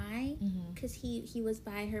home guy, because mm-hmm. he was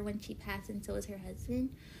by her when she passed, and so was her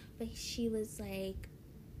husband. But she was like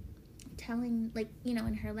telling, like, you know,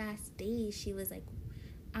 in her last days, she was like,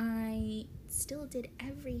 I still did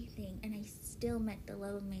everything, and I still met the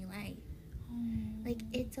love of my life. Like,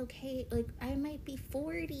 it's okay. Like, I might be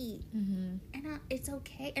 40, mm-hmm. and it's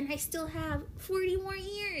okay, and I still have 40 more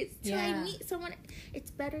years till I meet someone.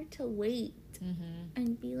 It's better to wait, mm-hmm.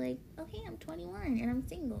 and be like, okay, I'm 21 and I'm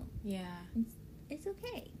single. Yeah, it's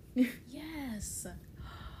okay. Yes,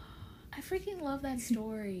 I freaking love that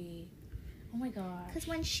story. Oh my gosh. Because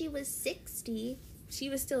when she was 60, she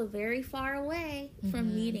was still very far away from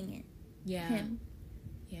mm-hmm. meeting him. Yeah,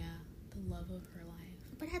 the love of her life.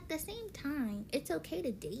 But at the same time, it's okay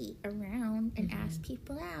to date around and mm-hmm. ask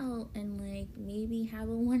people out and, like, maybe have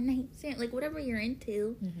a one-night stand, like, whatever you're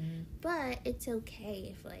into. Mm-hmm. But it's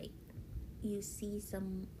okay if, like, you see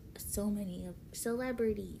so many of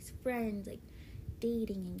celebrities, friends, like,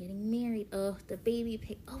 dating and getting married. Oh, the baby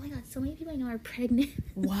pic. Oh my god, so many people I know are pregnant.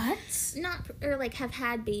 What? Or like have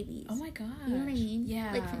had babies. Oh my god. You know what I mean?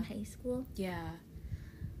 Yeah. Like from high school. Yeah.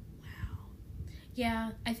 Wow.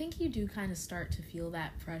 Yeah, I think you do kind of start to feel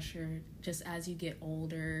that pressure just as you get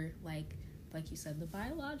older. Like you said, the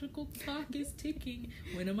biological clock is ticking.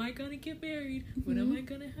 When am I gonna get married? When mm-hmm. am I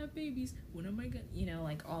gonna have babies? When am I gonna, you know,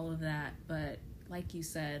 like all of that. But like you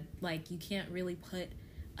said, like you can't really put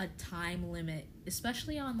a time limit,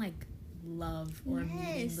 especially on like love or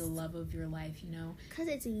meeting the love of your life, you know, because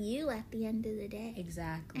it's you at the end of the day.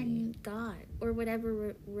 Exactly. And God, or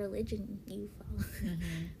whatever religion you follow.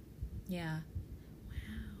 Mm-hmm. Yeah.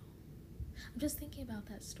 Wow. I'm just thinking about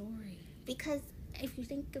that story, because if you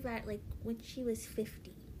think about, like, when she was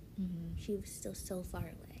 50, mm-hmm. she was still so far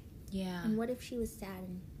away. Yeah. And what if she was sad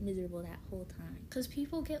and miserable that whole time? Because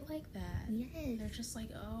people get like that. Yes. They're just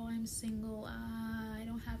like, oh, I'm single. I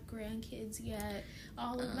don't have grandkids yet.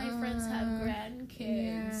 All of my friends have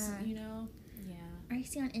grandkids, you know? Yeah. I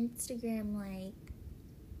see on Instagram, like,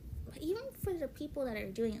 even for the people that are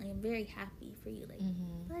doing it, like, I'm very happy for you. Like,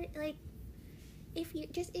 mm-hmm. but, like, if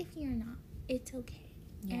you're not, it's okay.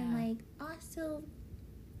 Yeah. And, like, also,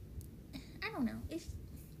 I don't know. It's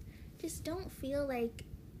just don't feel like,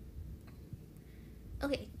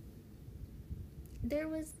 okay, there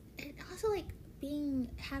was, and also, like,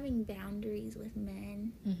 having boundaries with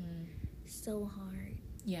men, mm-hmm. so hard.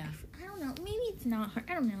 Yeah. I don't know, maybe it's not hard,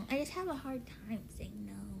 I don't know, I just have a hard time saying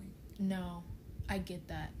no. No, I get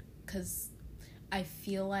that, because I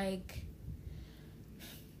feel like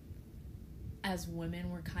as women,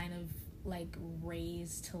 we're kind of, like,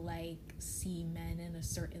 raised to, like, see men in a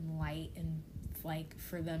certain light, and like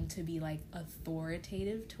for them to be like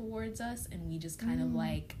authoritative towards us, and we just kind of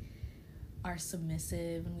like are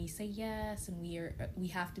submissive, and we say yes, and we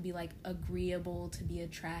have to be like agreeable to be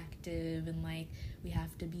attractive, and like we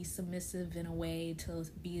have to be submissive in a way to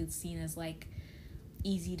be seen as like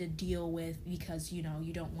easy to deal with, because, you know,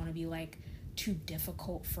 you don't want to be like too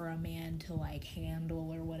difficult for a man to like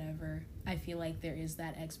handle or whatever. I feel like there is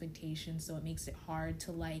that expectation, so it makes it hard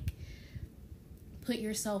to like put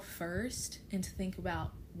yourself first, and to think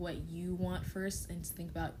about what you want first, and to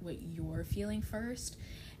think about what you're feeling first.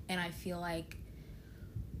 And I feel like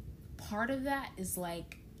part of that is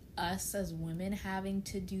like us as women having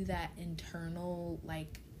to do that internal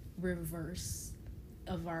like reverse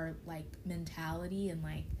of our like mentality, and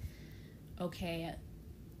like, okay,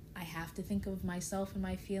 I have to think of myself and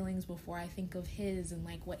my feelings before I think of his and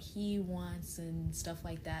like what he wants and stuff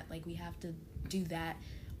like that. Like we have to do that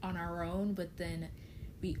on our own, but then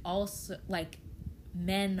we also, like,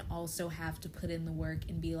 men also have to put in the work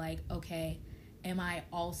and be like, okay, am I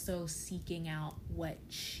also seeking out what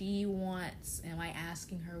she wants? Am I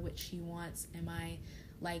asking her what she wants? Am I,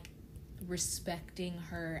 like, respecting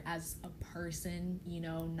her as a person, you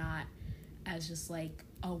know, not as just, like,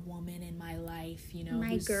 a woman in my life, you know?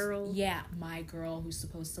 My girl. Yeah, my girl who's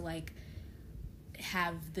supposed to, like,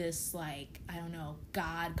 have this, like, I don't know,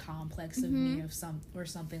 God complex of me or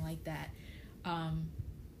something like that.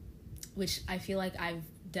 Which I feel like I've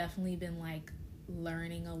definitely been, like,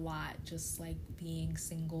 learning a lot, just, like, being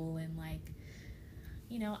single and, like,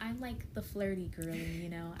 you know, I'm, like, the flirty girly, you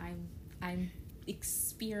know, I'm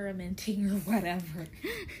experimenting or whatever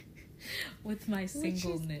with my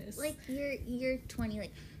singleness. Is, like, you're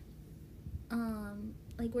 20,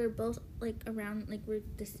 like, we're both, like, around, like, we're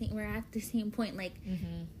at the same point, like,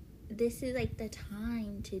 this is, like, the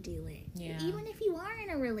time to do it. Yeah. Even if you are in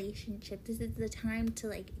a relationship, this is the time to,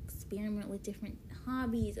 like, experiment with different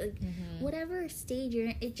hobbies, like, whatever stage you're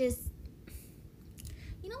in. It just,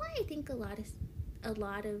 you know what I think a lot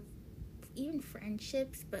of even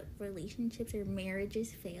friendships, but relationships or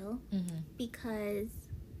marriages fail? Because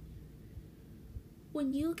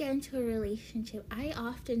when you get into a relationship, I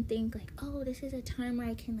often think, like, oh, this is a time where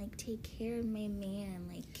I can, like, take care of my man,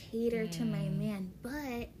 like, cater to my man,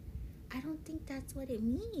 but I don't think that's what it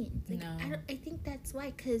means. Like, no. I think that's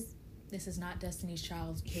why, because this is not Destiny's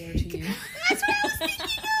Child's Cater to You. That's what I was thinking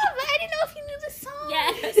of. I didn't know if you knew the song.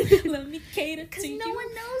 Yes. Let me cater to you. Because no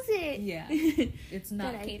one knows it. Yeah. It's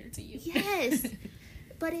not Cater to You. Yes.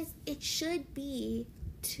 But it should be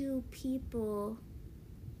two people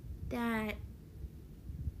that,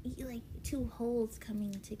 like, two wholes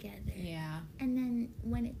coming together. Yeah. And then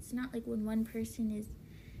when it's not, like, when one person is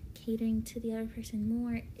catering to the other person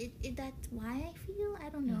more, that's why I feel, I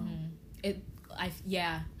don't know.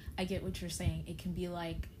 I get what you're saying. It can be,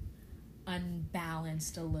 like,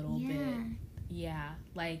 unbalanced a little bit. Yeah.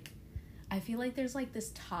 Like, I feel like there's, like,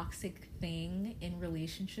 this toxic thing in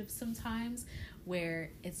relationships sometimes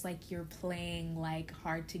where it's like you're playing, like,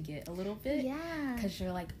 hard to get a little bit. Yeah. Because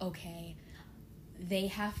you're like, okay, they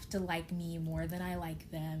have to like me more than I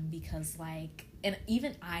like them because, like, and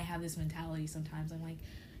even I have this mentality sometimes. I'm like,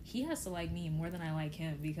 he has to like me more than I like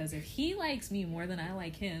him, because if he likes me more than I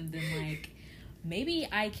like him, then, like, maybe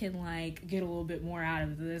I can, like, get a little bit more out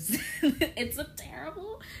of this. It's a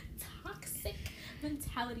terrible, toxic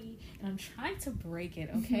mentality, and I'm trying to break it,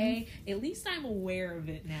 okay? At least I'm aware of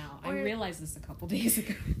it now. I realized this a couple days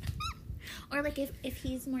ago. Or, like, if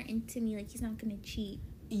he's more into me, like, he's not gonna cheat.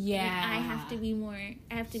 Yeah. Like, I have to be,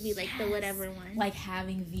 like, the whatever one. Like,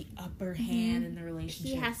 having the upper hand in the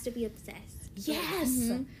relationship. He has to be obsessed.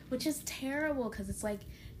 Yes! Which is terrible, because it's like,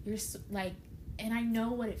 you're, like, and I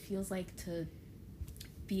know what it feels like to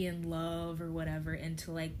be in love or whatever, and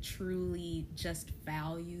to, like, truly just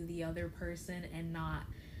value the other person, and not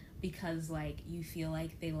because, like, you feel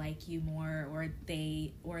like they like you more,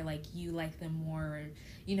 or like, you like them more, or,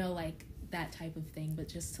 you know, like, that type of thing, but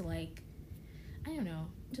just to, like, I don't know,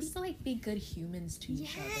 just to, like, be good humans to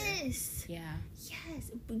each other. Yes. Yeah. Yes.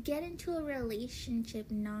 Get into a relationship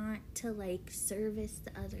not to, like, service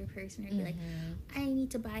the other person, or be like, I need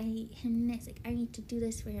to buy him this, like, I need to do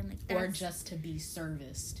this for him, like, that's... Or just to be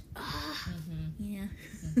serviced. Yeah.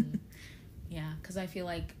 Yeah, because I feel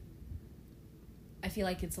like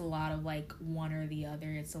it's a lot of, like, one or the other.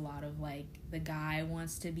 It's a lot of, like, the guy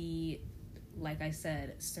wants to be, like I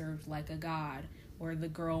said, served like a god, or the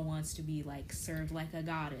girl wants to be, like, served like a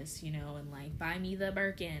goddess, you know, and, like, buy me the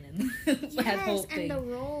Birkin, and that whole thing. And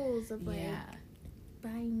the roles of, like, buy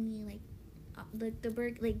me, like, the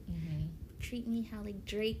Birkin, like, treat me how, like,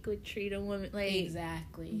 Drake would treat a woman, like...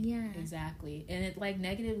 Exactly. Yeah. Exactly. And it, like,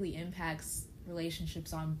 negatively impacts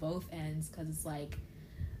relationships on both ends, because it's, like,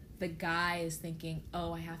 the guy is thinking,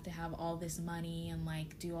 oh, I have to have all this money and,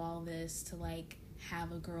 like, do all this to, like,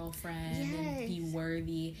 have a girlfriend and be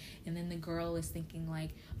worthy, and then the girl is thinking,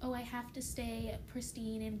 like, oh, I have to stay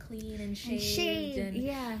pristine and clean and shaved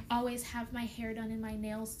and always have my hair done and my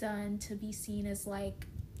nails done to be seen as, like,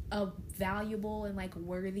 a valuable and, like,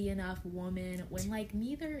 worthy enough woman, when, like,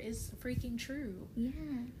 neither is freaking true.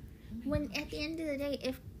 When at the end of the day,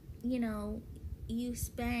 if, you know, you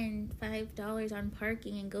spend $5 on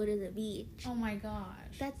parking and go to the beach, oh my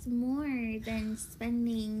gosh, that's more than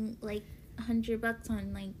spending, like, $100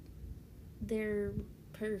 on, like, their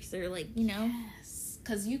purse, or, like, you know. Yes,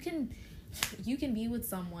 because you can be with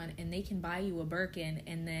someone and they can buy you a Birkin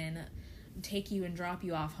and then take you and drop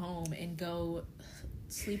you off home and go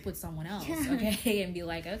sleep with someone else, okay, and be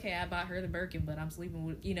like, okay, I bought her the Birkin, but I'm sleeping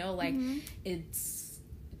with, you know, like, it's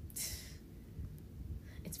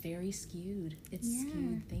very skewed. It's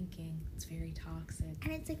skewed thinking. It's very toxic.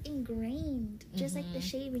 And it's, like, ingrained. Just like the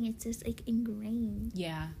shaving, it's just, like, ingrained.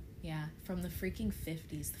 Yeah. From the freaking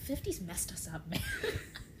 50s. The 50s messed us up, man.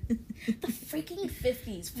 The freaking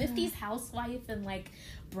 50s housewife and, like,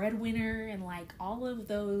 breadwinner and, like, all of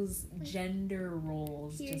those gender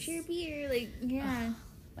roles. Here's your beer. Like, yeah.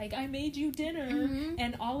 Like, I made you dinner,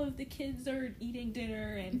 and all of the kids are eating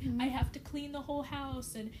dinner, and I have to clean the whole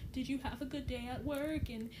house, and did you have a good day at work,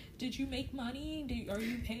 and did you make money, are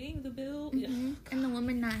you paying the bill? And the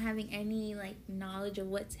woman not having any, like, knowledge of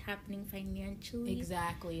what's happening financially.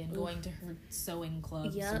 Exactly, and going to her sewing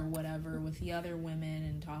clubs or whatever with the other women,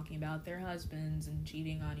 and talking about their husbands, and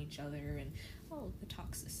cheating on each other, and, the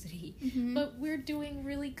toxicity. But we're doing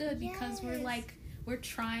really good because we're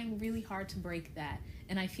trying really hard to break that.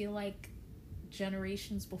 And I feel like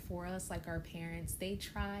generations before us, like our parents, they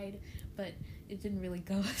tried, but it didn't really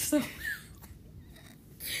go so well.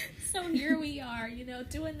 So here we are, you know,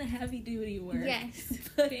 doing the heavy duty work. Yes.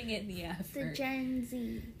 Putting in the effort. The Gen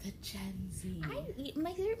Z. Me and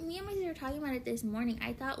my sister were talking about it this morning.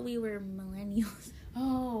 I thought we were millennials.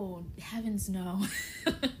 Oh, heavens no.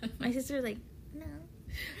 My sister was like, no.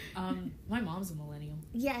 My mom's a millennial.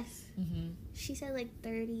 Yes. She said like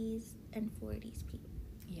 30s and 40s people.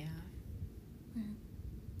 Yeah.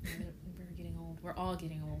 We're getting old. We're all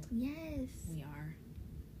getting old. Yes. We are.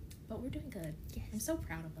 But we're doing good. Yes. I'm so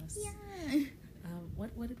proud of us. Yeah.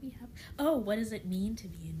 What did we have? Oh, what does it mean to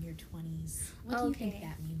be in your 20s? What do you think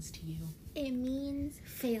that means to you? It means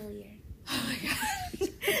failure. Oh my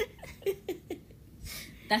god.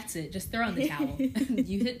 That's it. Just throw on the towel.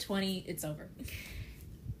 You hit 20, it's over.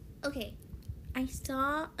 Okay. I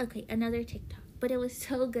saw, another TikTok, but it was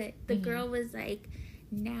so good. The girl was like,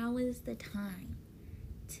 now is the time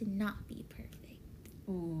to not be perfect.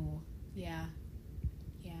 Ooh, yeah.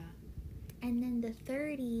 Yeah. And then the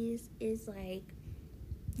 30s is like,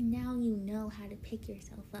 now you know how to pick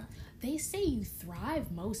yourself up. They say you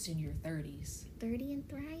thrive most in your 30s. 30 and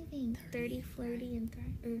thriving. 30 flirty and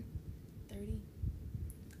thriving. 30?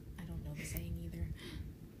 I don't know the saying either.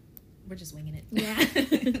 We're just winging it. Yeah.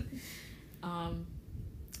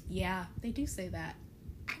 Yeah, they do say that.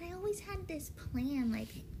 And I always had this plan, like,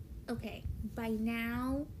 okay, by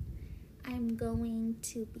now I'm going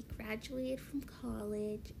to be graduated from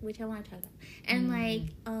college, which I want to talk about. And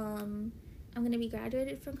I'm going to be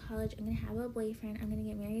graduated from college. I'm going to have a boyfriend. I'm going to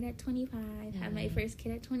get married at 25, have my first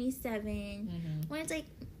kid at 27. When it's like,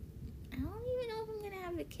 I don't even know if I'm going to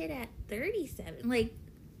have a kid at 37. Like,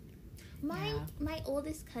 my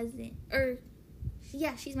oldest cousin,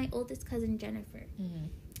 she's my oldest cousin, Jennifer.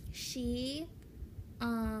 She,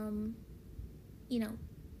 20s,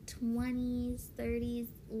 30s,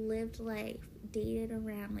 lived life, dated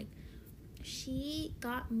around. Like, she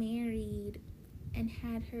got married and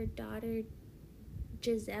had her daughter,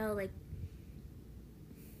 Giselle, like,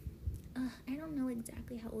 I don't know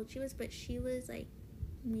exactly how old she was, but she was, like,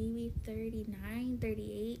 maybe 39,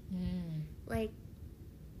 38. Like,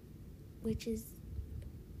 which is,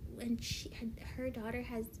 and her daughter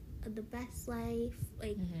has the best life.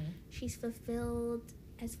 Like, she's fulfilled,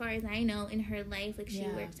 as far as I know, in her life. Like, she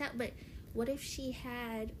works out. But what if she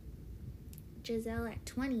had Giselle at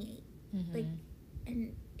 28? Like,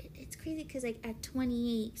 and it's crazy because, like, at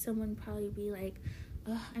 28, someone probably be like,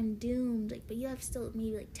 oh, I'm doomed. Like, but you have still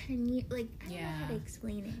maybe, like, 10 years. Like, I don't know how to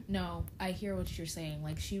explain it. No, I hear what you're saying.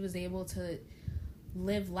 Like, she was able to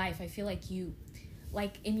live life. I feel like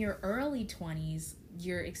in your early 20s,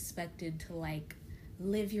 you're expected to, like,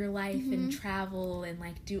 live your life and travel and,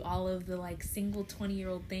 like, do all of the, like, single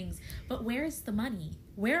 20-year-old things. But where's the money?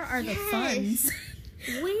 Where are the funds?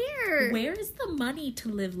 Where is the money to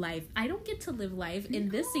live life? I don't get to live life in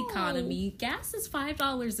this economy. Gas is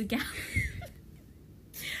 $5 a gallon.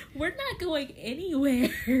 We're not going anywhere.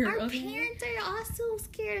 Our parents are also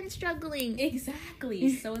scared and struggling.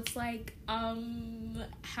 Exactly. So it's like, how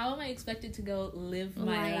am I expected to go live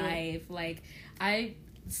my life? Like,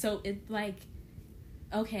 so it's like,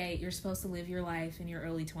 okay, you're supposed to live your life in your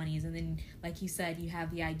early 20s, and then, like you said, you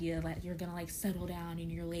have the idea that you're gonna, like, settle down in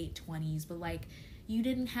your late 20s, but, like, you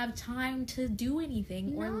didn't have time to do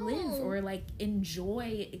anything or live or, like,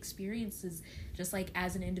 enjoy experiences just, like,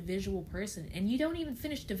 as an individual person. And you don't even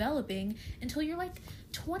finish developing until you're, like,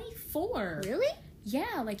 24. Really?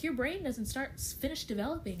 Yeah, like, your brain doesn't finish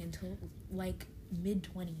developing until, like,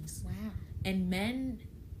 mid-20s. Wow. And men,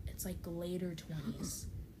 it's, like, later 20s.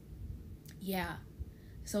 Yeah.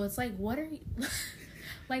 So it's like, what are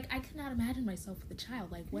Like, I could not imagine myself with a child.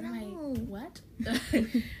 Like, what am I, what?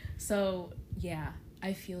 So, yeah,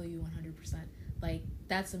 I feel you 100%. Like,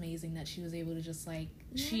 that's amazing that she was able to just, like,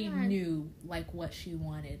 she knew, like, what she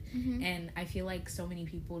wanted. And I feel like so many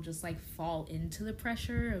people just, like, fall into the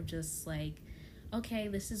pressure of just, like, okay,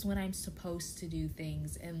 this is when I'm supposed to do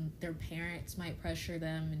things, and their parents might pressure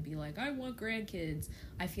them and be like, I want grandkids.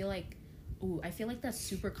 I feel like that's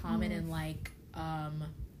super common in, like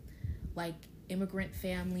immigrant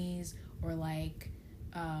families, or, like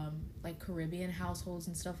Caribbean households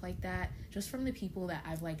and stuff like that. Just from the people that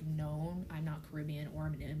I've, like, known, I'm not Caribbean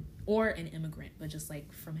or an immigrant, but just,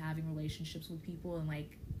 like, from having relationships with people and,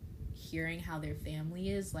 like, hearing how their family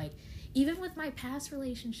is. Like, even with my past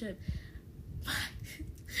relationship,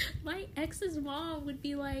 my ex's mom would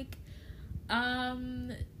be like,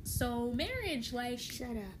 so marriage, like,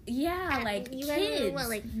 shut up. Yeah, like, you kids. guys were, what,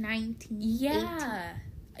 like 19? Yeah. 18?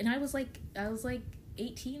 And I was like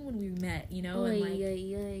 18 when we met, you know, and,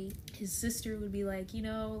 like, his sister would be like, you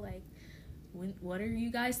know, like, what are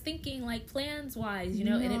you guys thinking, like, plans wise, you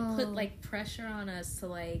know? And it put, like, pressure on us to,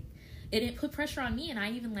 like, it put pressure on me, and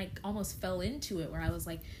I even, like, almost fell into it, where I was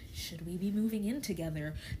like, should we be moving in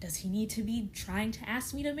together? Does he need to be trying to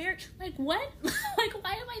ask me to marry? Like, what? Like,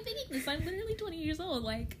 why am I thinking this? I'm literally 20 years old.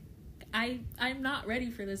 Like, I'm not ready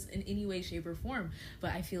for this in any way, shape, or form.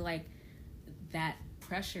 But I feel like that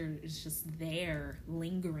pressure is just there,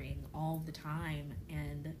 lingering all the time,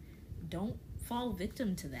 and don't fall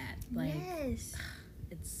victim to that. Like, yes.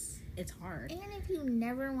 It's hard. And if you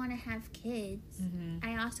never want to have kids,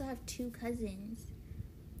 I also have 2 cousins.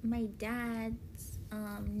 My dad's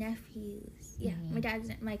nephews. Yeah, my dad's,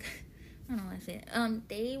 like, I don't know what to say.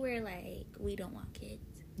 They were like, we don't want kids.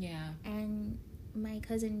 Yeah. And my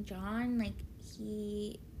cousin John, like,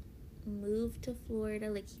 he moved to Florida.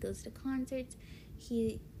 Like, he goes to concerts.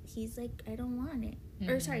 He's like, I don't want it.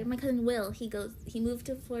 Or sorry, my cousin Will, he moved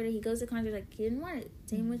to Florida. He goes to concerts. Like, he didn't want it.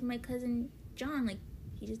 Same with my cousin John. Like,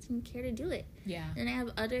 he just didn't care to do it. Yeah. And I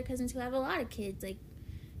have other cousins who have a lot of kids. Like,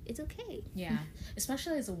 it's okay. Yeah.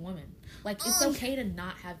 Especially as a woman. Like, it's okay to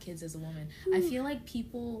not have kids as a woman. I feel like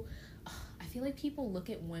people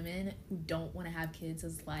look at women who don't want to have kids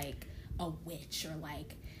as, like, a witch, or,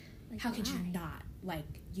 like how could you not?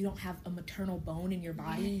 Like, you don't have a maternal bone in your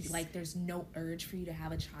body. Yes. Like, there's no urge for you to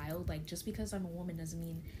have a child. Like, just because I'm a woman doesn't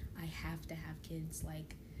mean I have to have kids.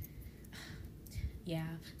 Like, yeah.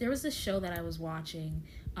 There was this show that I was watching,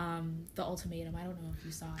 The Ultimatum. I don't know if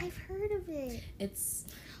you saw it. I've heard of it. It's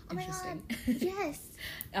interesting. My God. Yes.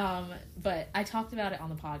 But I talked about it on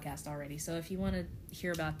the podcast already, so if you want to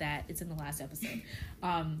hear about that, it's in the last episode.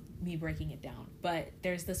 Me breaking it down. But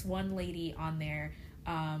there's this one lady on there,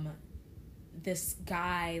 this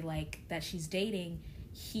guy, like, that she's dating,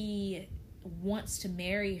 he wants to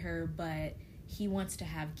marry her, but he wants to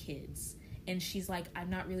have kids. And she's like, I'm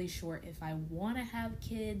not really sure if I want to have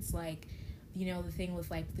kids. Like, you know, the thing with,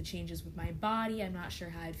 like, the changes with my body, I'm not sure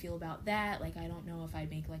how I'd feel about that. Like, I don't know if I'd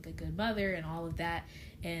make, like, a good mother and all of that.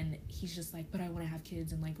 And he's just like, but I want to have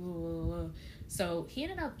kids, and, like, whoa, whoa, whoa. So he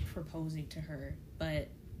ended up proposing to her, but,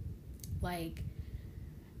 like,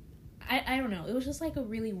 I don't know. It was just, like, a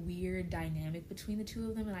really weird dynamic between the two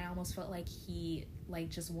of them, and I almost felt like he, like,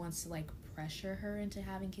 just wants to, like, pressure her into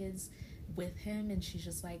having kids with him, and she's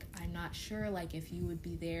just like, I'm not sure, like, if you would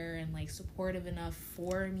be there and, like, supportive enough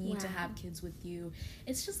for me to have kids with you.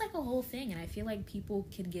 It's just, like, a whole thing, and I feel like people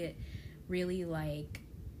can get really, like,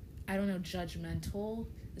 I don't know, judgmental,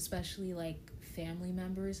 especially, like, family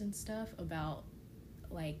members and stuff, about,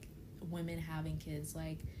 like, women having kids.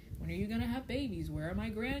 Like, when are you gonna have babies? Where are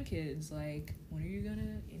my grandkids? Like, when are you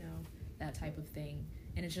gonna, you know, that type of thing.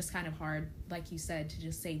 And it's just kind of hard, like you said, to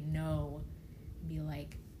just say no and be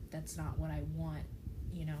like, that's not what I want,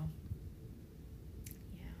 you know?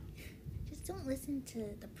 Yeah. Just don't listen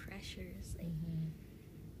to the pressures. Like,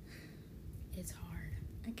 it's hard.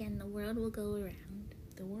 Again, the world will go around.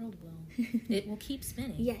 The world will. It will keep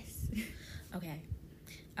spinning. Yes. Okay.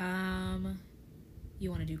 You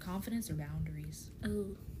want to do confidence or boundaries?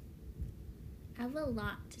 Oh. I have a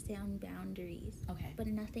lot to say on boundaries. Okay. But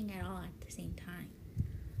nothing at all at the same time.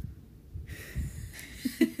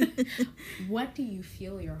 What do you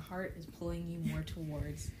feel your heart is pulling you more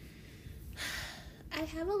towards? I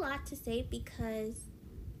have a lot to say because...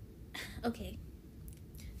 Okay.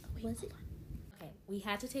 Oh, wait, was it? Okay, we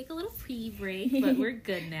had to take a little pre-break, but we're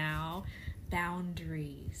good now.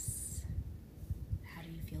 Boundaries. How do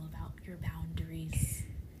you feel about your boundaries?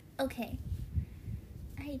 Okay.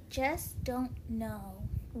 I just don't know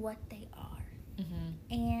what they are.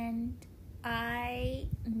 And I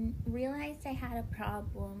realized I had a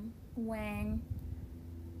problem when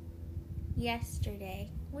yesterday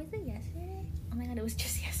was it yesterday? Oh my god, it was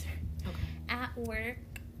just yesterday. Okay. At work,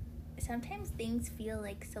 sometimes things feel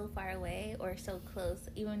like so far away or so close,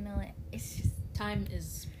 even though it's just time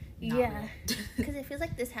is not yeah. Because it feels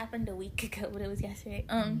like this happened a week ago, but it was yesterday.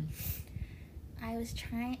 I always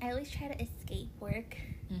try to escape work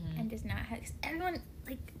and just not have everyone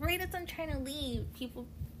like right as I'm trying to leave, people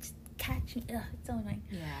just catch me. Ugh, it's so annoying.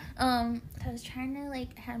 Yeah. So I was trying to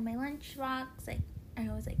like have my lunch box, like I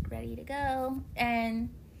was like ready to go, and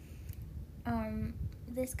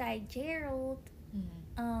this guy Gerald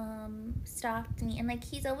stopped me, and like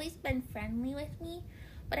he's always been friendly with me,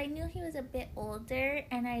 but I knew he was a bit older,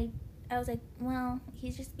 and I was like, well,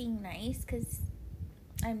 he's just being nice because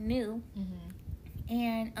I'm new.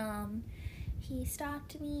 And he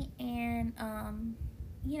stopped me, and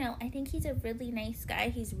you know, I think he's a really nice guy.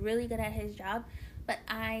 He's really good at his job, but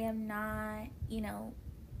I am not, you know,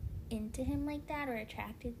 into him like that or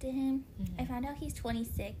attracted to him. I found out he's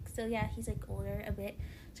 26, so yeah, he's like older a bit,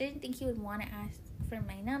 so I didn't think he would want to ask for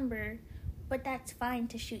my number, but that's fine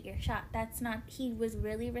to shoot your shot. That's not, he was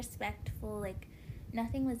really respectful, like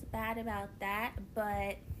nothing was bad about that,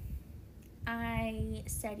 but I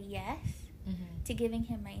said yes to giving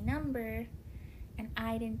him my number, and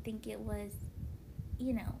I didn't think it was,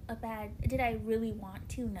 you know, a bad, did I really want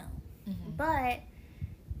to? No. But,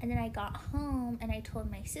 and then I got home, and I told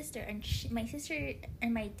my sister, and my sister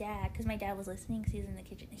and my dad, because my dad was listening because he was in the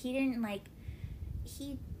kitchen,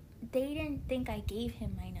 they didn't think I gave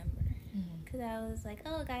him my number. Because I was like,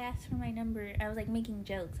 oh, a guy asked for my number. I was like making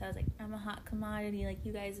jokes. I was like, I'm a hot commodity, like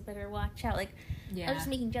you guys better watch out. Like, I was just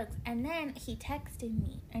making jokes. And then he texted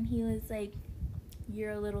me, and he was like,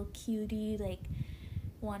 you're a little cutie, like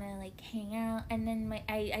want to like hang out. And then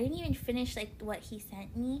I didn't even finish like what he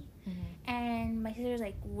sent me, and my sister was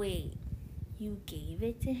like, wait, you gave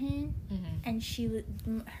it to him? And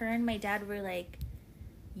her and my dad were like,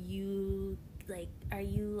 you, like, are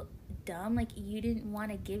you dumb? Like, you didn't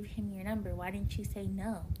want to give him your number, why didn't you say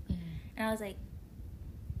no? And I was like,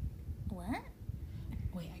 what?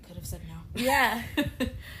 Wait, I could have said no. Yeah.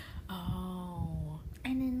 Oh.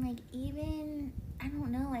 And then like, even, I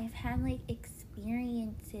don't know, I've had like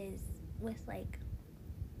experiences with like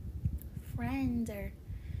friends or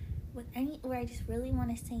with any, where I just really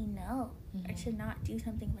want to say no or to not do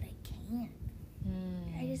something, but I can't.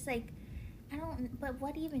 I just like, I don't, but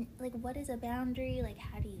what even, like, what is a boundary? Like,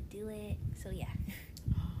 how do you do it? So, yeah.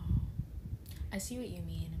 Oh, I see what you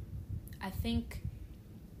mean. I think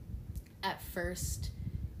at first,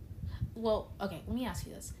 well, okay, let me ask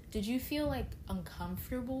you this. Did you feel, like,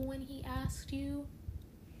 uncomfortable when he asked you?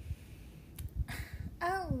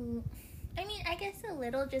 Oh, I mean, I guess a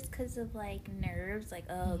little, just because of, like, nerves. Like,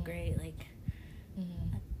 oh, great, like,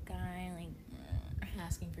 a guy, like,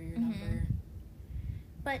 asking for your number.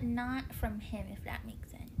 But not from him, if that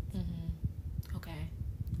makes sense. Okay.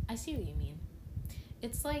 I see what you mean.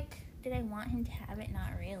 It's like, did I want him to have it?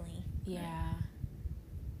 Not really. Yeah.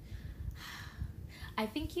 I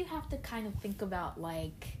think you have to kind of think about,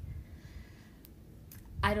 like,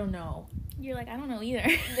 I don't know. You're like, I don't know either.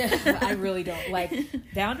 I really don't. Like,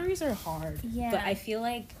 boundaries are hard. Yeah. But I feel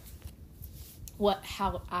like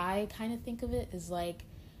how I kind of think of it is like,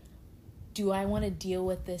 do I want to deal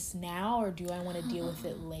with this now, or do I want to deal with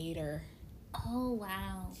it later? Oh,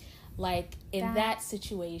 wow. Like, in that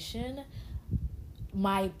situation,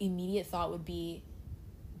 my immediate thought would be,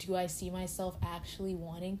 do I see myself actually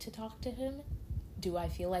wanting to talk to him? Do I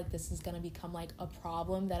feel like this is going to become, like, a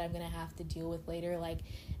problem that I'm going to have to deal with later? Like,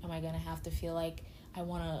 am I going to have to feel like I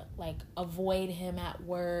want to, like, avoid him at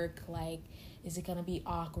work? Like, is it going to be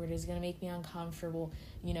awkward? Is it going to make me uncomfortable?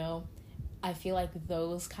 You know? I feel like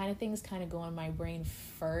those kind of things kind of go in my brain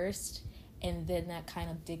first, and then that kind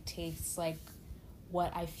of dictates, like,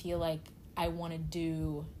 what I feel like I want to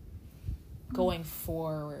do going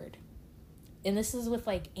forward. And this is with,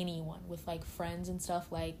 like, anyone, with, like, friends and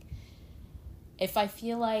stuff. Like, if I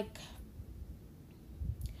feel like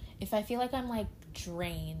I'm, like,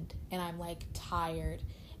 drained and I'm, like, tired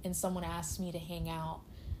and someone asks me to hang out,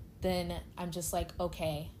 then I'm just like,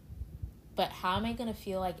 okay, but how am I going to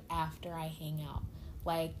feel like after I hang out?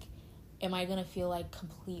 Like, am I going to feel like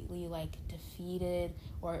completely like defeated,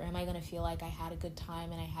 or am I going to feel like I had a good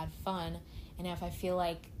time and I had fun? And if I feel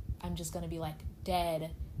like I'm just going to be like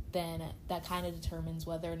dead, then that kind of determines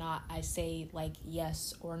whether or not I say like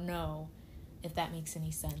yes or no, if that makes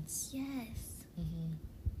any sense. Yes.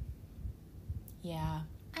 Yeah.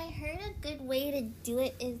 I heard a good way to do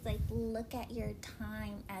it is like look at your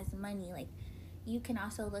time as money. Like, you can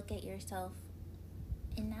also look at yourself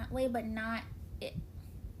in that way, but not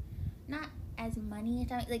as money,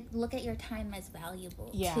 like, look at your time as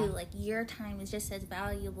valuable, too. Like, your time is just as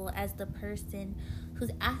valuable as the person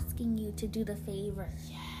who's asking you to do the favor.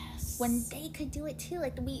 Yes. When they could do it, too.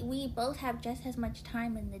 Like, we both have just as much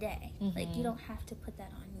time in the day. Like, you don't have to put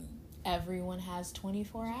that on me. Everyone has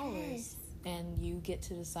 24 hours. And you get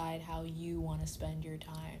to decide how you want to spend your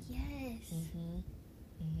time. Yes.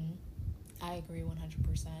 I agree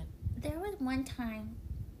 100%. There was one time,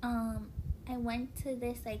 I went to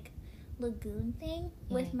this, like, lagoon thing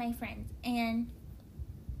with my friends, and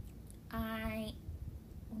I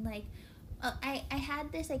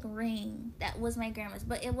had this, like, ring that was my grandma's,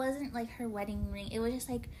 but it wasn't, like, her wedding ring. It was just,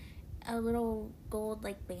 like, a little gold,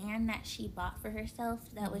 like, band that she bought for herself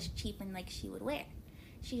that was cheap and, like, she would wear.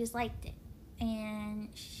 She just liked it. And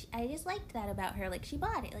I just liked that about her. Like, she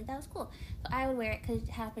bought it. Like, that was cool. So I would wear it because it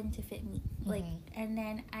happened to fit me. Like, and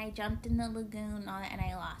then I jumped in the lagoon and all that, and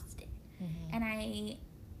I lost it. And I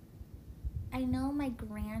know my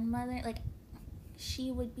grandmother, like,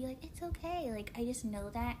 she would be like, it's okay. Like, I just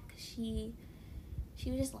know that because she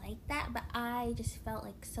was just like that. But I just felt,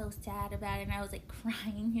 like, so sad about it. And I was, like,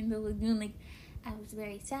 crying in the lagoon. Like, I was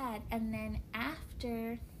very sad. And then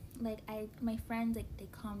after... like, my friends, like, they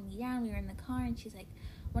calmed me down. We were in the car, and she's like,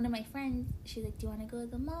 one of my friends, she's like, do you want to go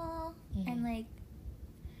to the mall? And, like,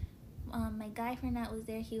 my guy friend that was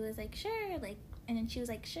there, he was like, sure, like, and then she was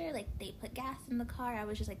like, sure, like, they put gas in the car. I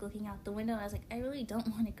was just, like, looking out the window, and I was like, I really don't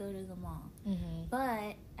want to go to the mall.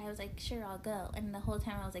 But I was like, sure, I'll go. And the whole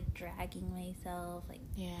time I was, like, dragging myself, like,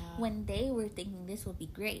 when they were thinking this would be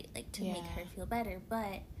great, like, to make her feel better.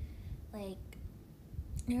 But, like,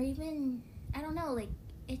 or even, I don't know, like,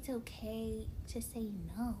 it's okay to say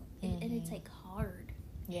no. And it's, like, hard.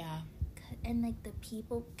 Yeah. And, like, the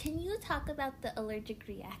people... Can you talk about the allergic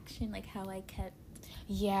reaction? Like, how I kept...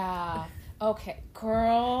 Yeah. Okay,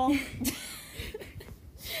 girl.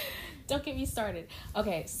 Don't get me started.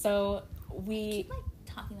 Okay, so we... I keep, like,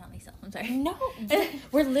 talking about myself. I'm sorry. No.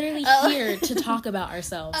 We're literally here to talk about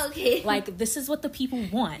ourselves. Okay. Like, this is what the people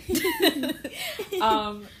want.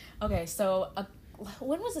 Okay, so...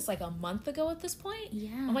 when was this, like, a month ago at this point?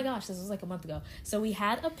 Yeah. Oh my gosh, this was like a month ago. So we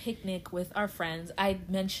had a picnic with our friends. I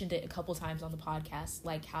mentioned it a couple times on the podcast,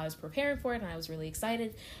 like how I was preparing for it, and I was really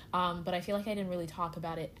excited. But I feel like I didn't really talk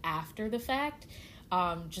about it after the fact.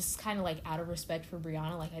 Just kind of, like, out of respect for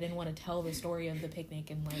Brianna. Like, I didn't want to tell the story of the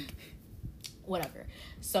picnic and, like, whatever.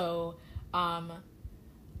 So,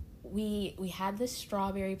 we had this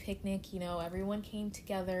strawberry picnic, you know, everyone came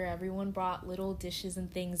together, everyone brought little dishes and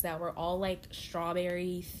things that were all, like,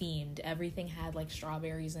 strawberry themed. Everything had, like,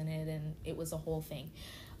 strawberries in it, and it was a whole thing.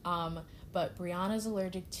 But Brianna's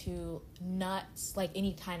allergic to nuts, like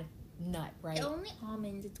any kind of nut, right? Only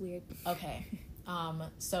almonds, it's weird. Okay.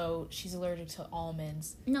 So she's allergic to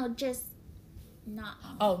almonds. No, just not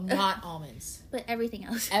almonds. Oh, not almonds. But everything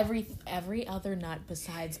else. Every other nut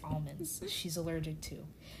besides almonds she's allergic to.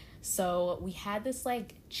 So we had this,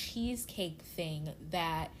 like, cheesecake thing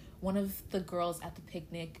that one of the girls at the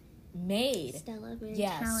picnic made. Stella, very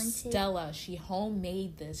talented. Stella. She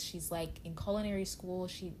homemade this. She's, like, in culinary school.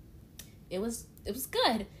 It was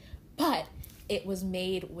good, but it was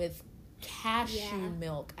made with cashew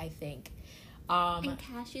milk, I think. And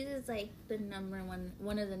cashews is, like,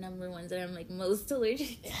 one of the number ones that I'm, like, most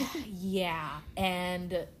allergic to. Yeah,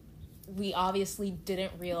 and we obviously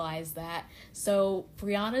didn't realize that. So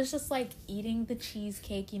Brianna's just, like, eating the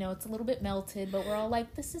cheesecake, you know, it's a little bit melted, but we're all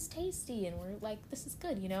like, this is tasty, and we're like, this is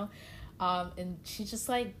good, you know. And she just,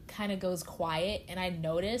 like, kind of goes quiet, and I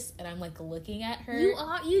notice, and I'm, like, looking at her.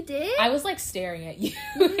 You did? I was, like, staring at you.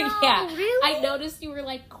 No, yeah. really? I noticed you were,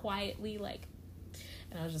 like, quietly, like,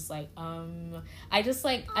 and I was just like, I just,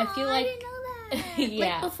 like, I feel like... I didn't know that.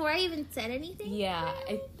 Yeah. Like, before I even said anything? Yeah.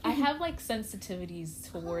 I have, like,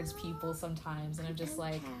 sensitivities towards people sometimes, and I'm just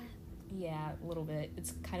like, yeah, a little bit.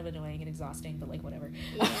 It's kind of annoying and exhausting, but, like, whatever.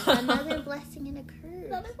 Yeah, another blessing and a curse.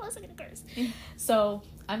 Another blessing and a curse. So,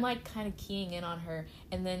 I'm, like, kind of keying in on her,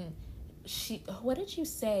 and then what did you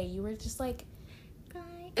say? You were just like,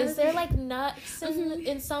 is there, like, nuts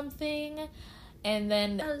in something? And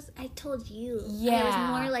then... I told you. Yeah. I was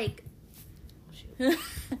more like... Oh, shoot.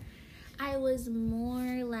 I was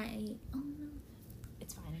more like... Oh, no.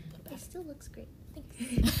 It's fine. I can put it back. It still looks great.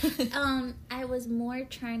 Thanks. I was more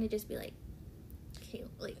trying to just be like... Okay,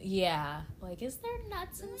 like... Yeah. Like, is there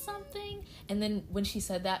nuts in something? And then when she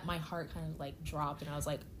said that, my heart kind of, like, dropped, and I was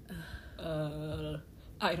like,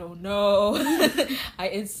 I don't know. I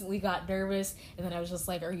instantly got nervous, and then I was just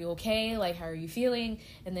like, are you okay? Like, how are you feeling?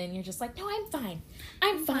 And then you're just like, no, I'm fine.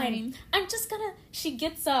 I'm fine. I'm just gonna... She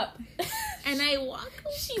gets up. And I walk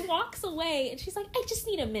away. She walks away and she's like, I just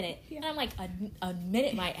need a minute. Yeah. And I'm like, a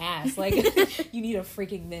minute my ass. Like, you need a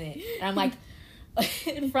freaking minute. And I'm like,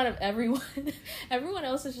 in front of everyone. Everyone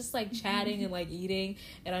else is just like chatting and like eating.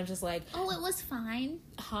 And I'm just like, oh, it was fine?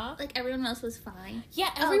 Huh? Like everyone else was fine? Yeah,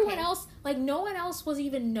 everyone else, like no one else was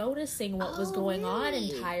even noticing what was going on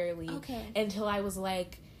entirely. Okay. Until I was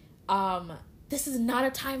like, this is not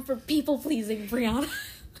a time for people pleasing, Brianna.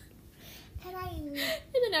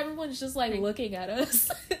 And then everyone's just like looking at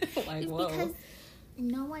us. Like, whoa. Because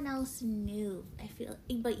no one else knew, I feel,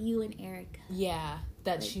 but you and Erica. Yeah,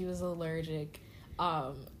 that like, she was allergic.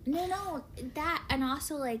 No, that, and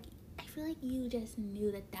also like, I feel like you just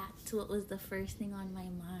knew that that's what was the first thing on my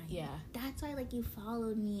mind. Yeah. That's why like you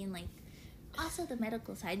followed me and like, also the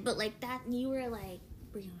medical side, but like that, you were like,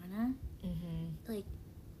 Brianna, like,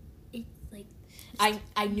 it's like,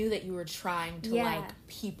 I knew that you were trying to like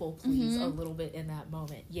people please a little bit in that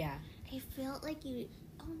moment. Yeah. I felt like you.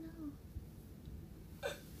 Oh no.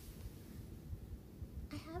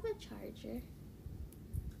 I have a charger.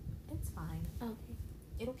 It's fine. Okay.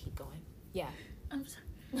 It'll keep going. Yeah. I'm sorry.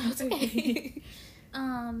 No, it's okay.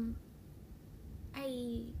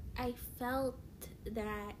 I felt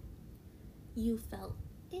that you felt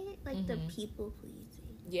it, like the people pleasing.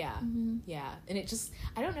 Yeah. Yeah. And it just,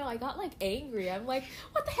 I don't know, I got like angry. I'm like,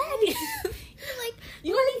 what the heck? You're like,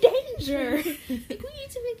 you're in danger. Like, we need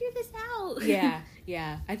to figure this out.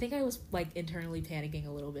 Yeah. I think I was like internally panicking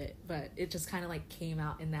a little bit, but it just kind of like came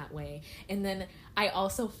out in that way. And then I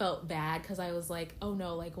also felt bad because I was like, oh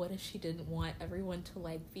no, like what if she didn't want everyone to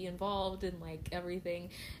like be involved in like everything?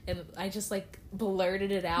 And I just like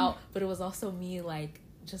blurted it out, but it was also me like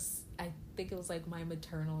just, I think it was like my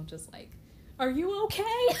maternal just like, are you okay?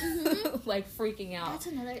 Like freaking out. That's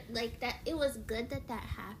another, like that, it was good that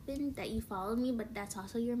happened, that you followed me, but that's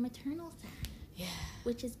also your maternal side. Yeah.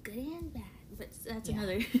 Which is good and bad, but that's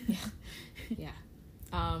another. Yeah.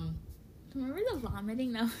 Remember the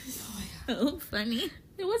vomiting? That was so funny.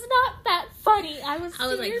 It was not that funny. I was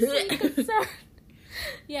seriously like, concerned.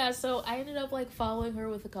 Yeah, so I ended up like following her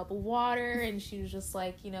with a cup of water, and she was just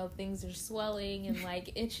like, you know, things are swelling and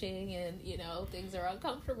like itching, and you know, things are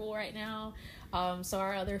uncomfortable right now. So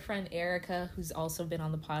our other friend Erica, who's also been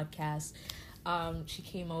on the podcast, she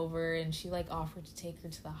came over and she like offered to take her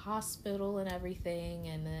to the hospital and everything,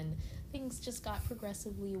 and then things just got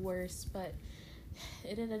progressively worse, but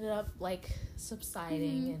it ended up like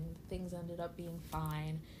subsiding and things ended up being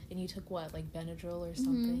fine. And you took what, like Benadryl or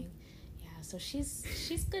something? So she's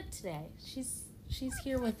good today. She's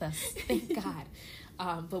here with us. Thank God.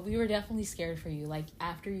 But we were definitely scared for you. Like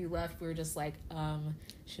after you left, we were just like,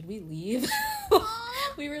 should we leave?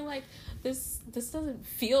 We were like, this doesn't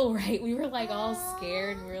feel right. We were like all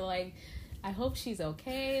scared. We were like, I hope she's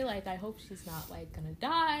okay. Like I hope she's not like gonna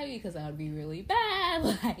die, because that would be really bad.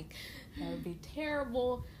 Like that would be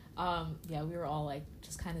terrible. Yeah, we were all like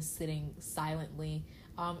just kind of sitting silently.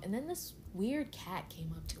 And then this weird cat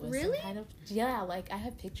came up to us. Really? And kind of, yeah, like I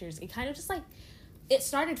have pictures. It kind of just like, it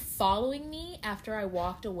started following me after I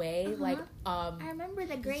walked away. Like, I remember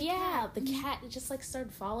the gray cat. Yeah, the cat just like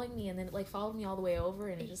started following me, and then it like followed me all the way over,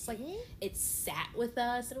 and it just like, it sat with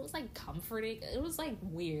us, and it was like comforting. It was like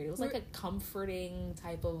weird. It was like a comforting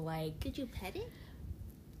type of like. Did you pet it?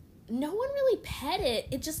 No one really pet it.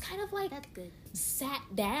 It just kind of like that's good. Sat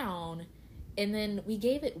down. And then we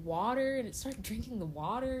gave it water, and it started drinking the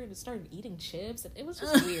water, and it started eating chips. And it was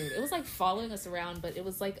just weird. It was like following us around, but it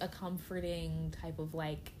was like a comforting type of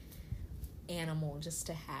like animal just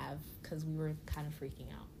to have, because we were kind of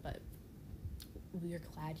freaking out. But we are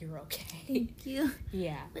glad you're okay. Thank you.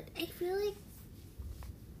 Yeah. But I feel like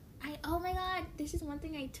oh my god, this is one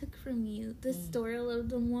thing I took from you. The Storl of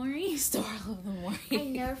the Mori. Storl of the Mori. I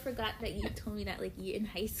never forgot that you told me that like you in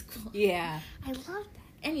high school. Yeah. I love that.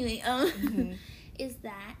 Anyway, is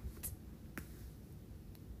that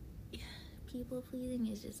people pleasing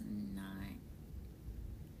is just not,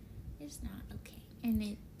 it's not okay. And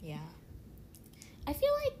it, yeah. I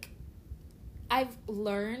feel like I've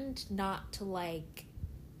learned not to like,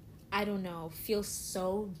 I don't know, feel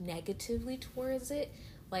so negatively towards it.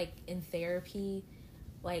 Like in therapy,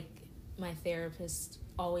 like my therapist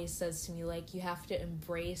always says to me, like, you have to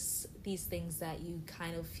embrace these things that you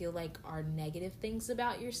kind of feel like are negative things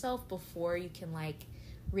about yourself before you can like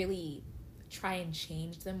really try and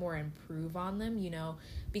change them or improve on them, you know,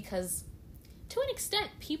 because to an extent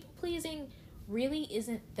people pleasing really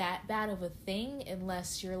isn't that bad of a thing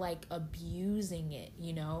unless you're like abusing it,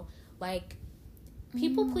 you know, like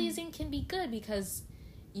people pleasing can be good because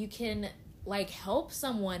you can like help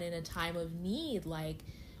someone in a time of need, like,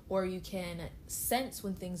 or you can sense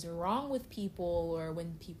when things are wrong with people or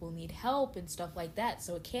when people need help and stuff like that.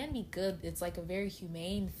 So it can be good. It's like a very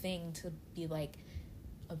humane thing to be like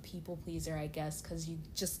a people pleaser, I guess, because you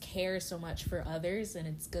just care so much for others, and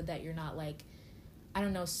it's good that you're not like, I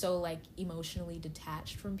don't know, so like emotionally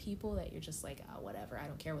detached from people that you're just like, oh, whatever, I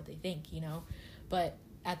don't care what they think, you know. But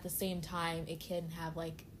at the same time, it can have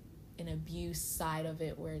like an abuse side of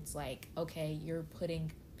it where it's like, okay, you're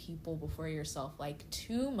putting people before yourself like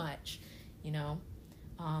too much, you know.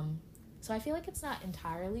 So I feel like it's not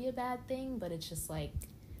entirely a bad thing, but it's just like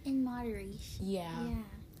in moderation. Yeah.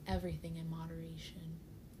 Everything in moderation.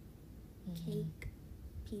 Cake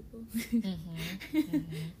people.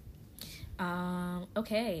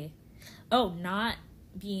 Okay. Oh, not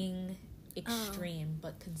being extreme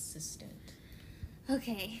but consistent.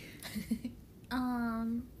 Okay.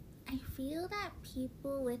 I feel that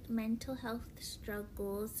people with mental health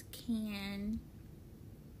struggles can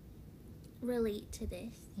relate to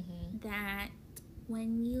this. That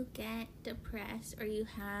when you get depressed or you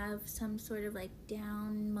have some sort of like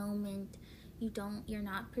down moment, you're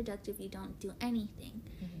not productive, you don't do anything.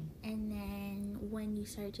 And then when you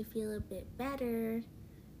start to feel a bit better,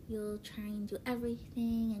 you'll try and do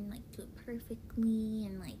everything and like do it perfectly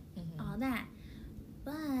and like all that.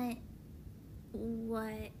 But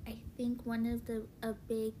what I think one of a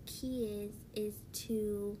big key is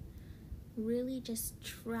to really just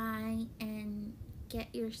try and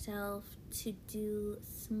get yourself to do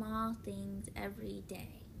small things every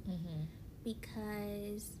day.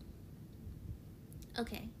 Because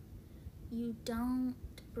okay, you don't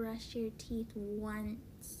brush your teeth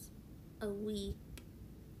once a week.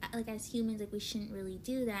 Like, as humans, like, we shouldn't really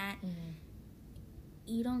do that.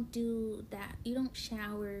 You don't do that. You don't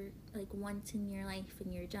shower like once in your life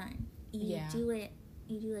and you're done. You do like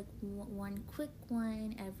one quick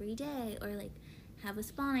one every day, or like have a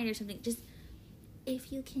spa night or something. Just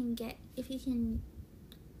if you can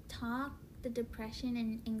talk the depression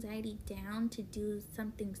and anxiety down to do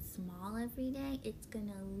something small every day, it's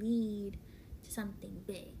gonna lead to something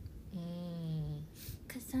big.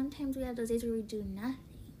 Because sometimes we have those days where we do nothing,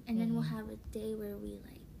 and then we'll have a day where we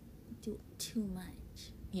like do too much.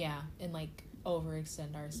 Yeah, and like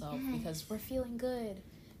overextend ourselves because we're feeling good,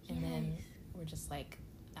 and then we're just like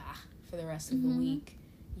for the rest of the week.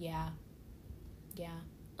 Yeah.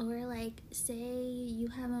 Or like, say you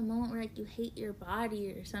have a moment where like you hate your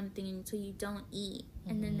body or something, and so you don't eat,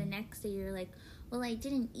 and then the next day you're like, well, I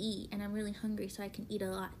didn't eat and I'm really hungry, so I can eat a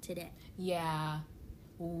lot today. Yeah.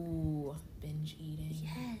 Ooh, binge eating.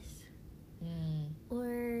 Yes.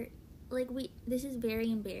 Or like, this is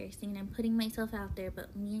very embarrassing and I'm putting myself out there,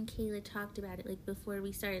 but me and Kayla talked about it like before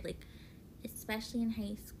we started. Like, especially in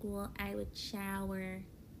high school, I would shower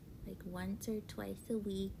like once or twice a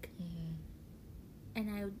week. And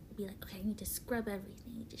I would be like, okay, I need to scrub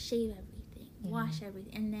everything, I need to shave everything, wash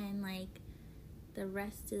everything, and then like the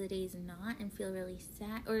rest of the days not, and feel really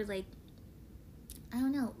sad, or like, I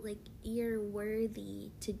don't know, like you're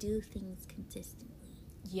worthy to do things consistently.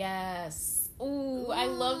 Yes. Ooh, I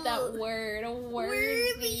love that word,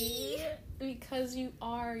 worthy. Because you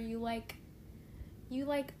owe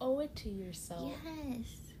it to yourself. Yes.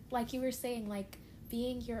 Like you were saying, like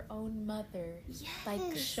being your own mother. Yes.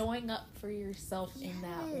 Like showing up for yourself in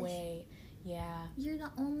that way. Yeah. You're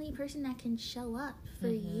the only person that can show up for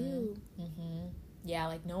you. Yeah,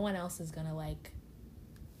 like no one else is gonna like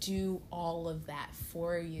do all of that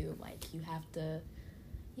for you. Like you have to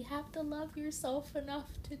love yourself enough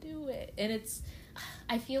to do it. And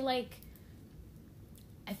I feel like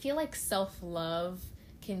self-love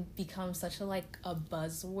can become such a like a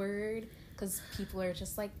buzzword, because people are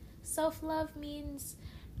just like, self-love means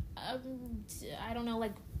I don't know,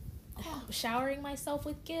 like showering myself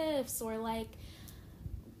with gifts, or like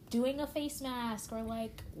doing a face mask, or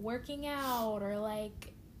like working out, or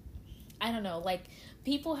like I don't know, like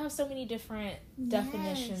people have so many different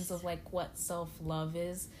definitions of like what self-love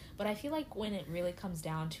is. But I feel like when it really comes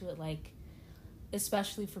down to it, like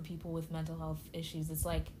especially for people with mental health issues, it's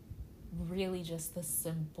like really just the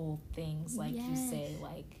simple things, like you say,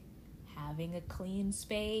 like having a clean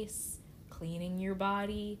space, cleaning your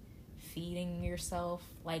body, feeding yourself.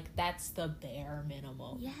 Like that's the bare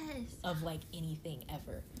minimum of like anything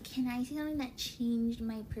ever. Can I say something that changed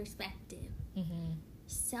my perspective?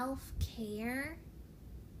 Self-care,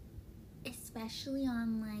 especially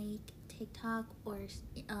on like TikTok or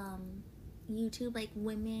YouTube, like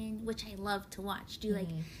women, which I love to watch, do like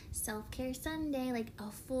self-care Sunday, like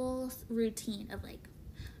a full routine of like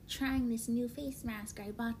trying this new face mask, or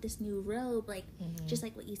I bought this new robe, like just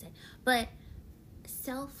like what you said. But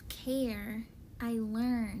self-care, I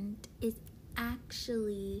learned, is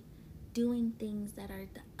actually doing things that are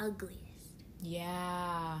the ugliest.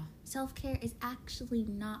 Yeah. Self-care is actually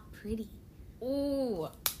not pretty. Ooh.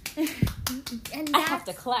 And I have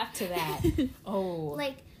to clap to that. Oh.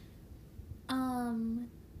 Like,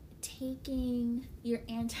 taking your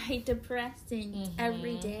antidepressant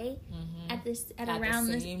every day at around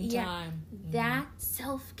the this same time. That's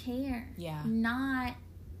self-care. Yeah. Not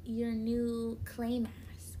your new clay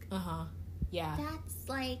mask. Yeah. That's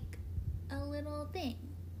like a little thing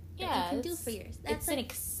that yeah, you can do for yours. That's it's like, an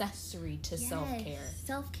accessory to self-care.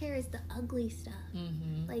 Self-care is the ugly stuff.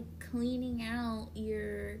 Like cleaning out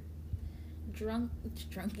your junk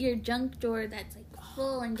drawer that's like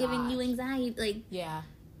full and giving you anxiety, like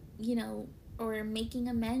you know, or making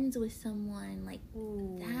amends with someone, like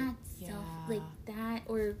that's self, like that,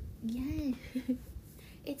 or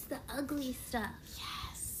it's the ugly stuff.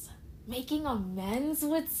 Yes, making amends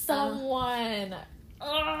with someone.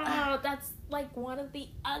 Oh, that's like one of the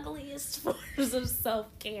ugliest forms of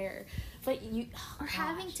self-care. But or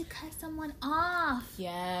having to cut someone off.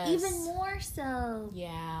 Yes. Even more so.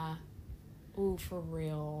 Yeah. Ooh, for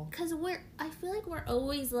real. Because I feel like we're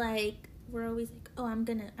always like, oh, I'm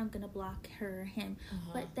gonna block her or him.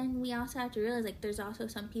 But then we also have to realize, like, there's also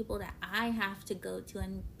some people that I have to go to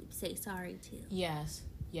and say sorry to. Yes.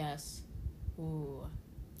 Ooh.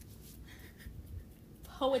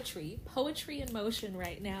 Poetry in motion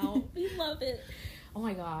right now. We love it. Oh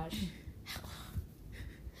my gosh.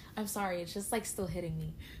 I'm sorry, it's just like still hitting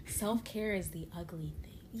me. Self-care is the ugly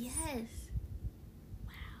thing. Yes.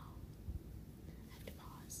 Wow. I have to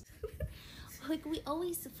pause. Like, we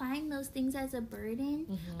always find those things as a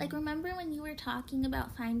burden. Like, remember when you were talking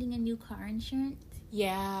about finding a new car insurance?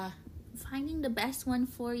 Yeah. Finding the best one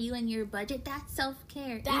for you and your budget, that's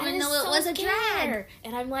self-care. Even though it was a drag.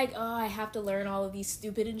 And I'm like, oh, I have to learn all of these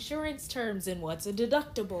stupid insurance terms and what's a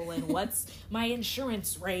deductible and what's my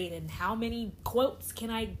insurance rate and how many quotes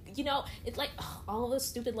can I, it's like all of those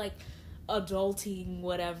stupid, like, adulting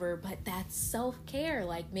whatever. But that's self-care,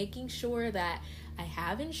 like making sure that I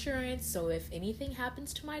have insurance, so if anything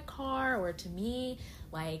happens to my car or to me,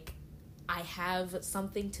 like, I have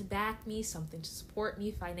something to back me, something to support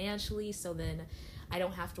me financially, so then I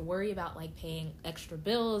don't have to worry about, like, paying extra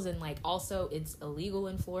bills. And, like, also it's illegal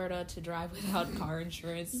in Florida to drive without car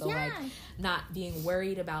insurance, so like not being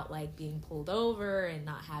worried about, like, being pulled over and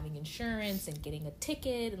not having insurance and getting a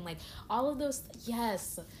ticket and, like, all of those.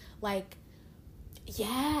 Yes,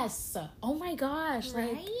 oh my gosh,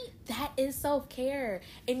 right? Like, that is self-care.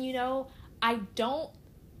 And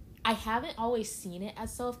I haven't always seen it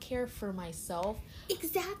as self-care for myself.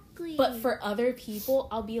 Exactly. But for other people,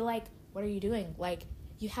 I'll be like, what are you doing? Like,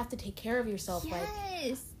 you have to take care of yourself.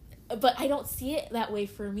 Yes. But I don't see it that way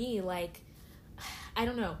for me. Like, I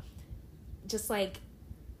don't know. Just, like,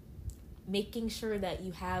 making sure that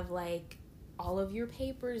you have, like, all of your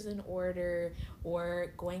papers in order,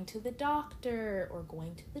 or going to the doctor, or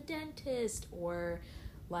going to the dentist, or,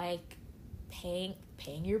 like, paying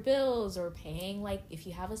your bills, or paying, like, if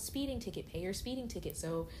you have a speeding ticket, pay your speeding ticket,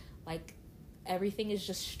 so, like, everything is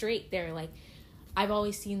just straight there. Like, I've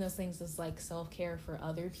always seen those things as, like, self-care for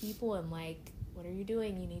other people, and, like, what are you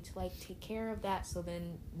doing? You need to, like, take care of that, so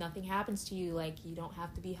then nothing happens to you. Like, you don't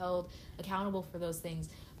have to be held accountable for those things.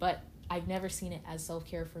 But I've never seen it as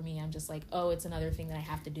self-care for me. I'm just like, oh, it's another thing that I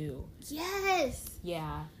have to do. Yes.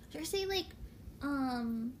 Yeah. Or say, like,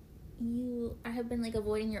 you have been, like,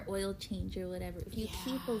 avoiding your oil change or whatever. If you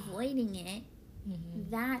keep avoiding it,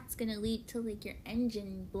 that's gonna lead to, like, your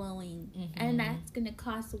engine blowing, and that's gonna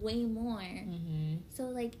cost way more. So,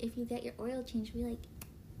 like, if you get your oil change, be like,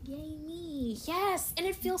 yay me. Yes, and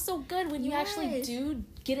it feels so good when you actually do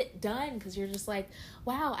get it done, because you're just like,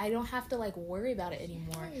 wow, I don't have to, like, worry about it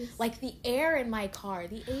anymore. Like, the air in my car,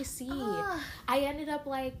 the AC, I ended up,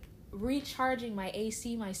 like, recharging my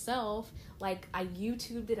AC myself. Like, I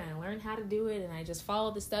YouTubed it and I learned how to do it, and I just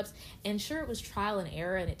followed the steps, and sure, it was trial and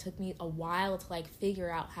error, and it took me a while to, like, figure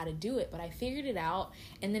out how to do it, but I figured it out.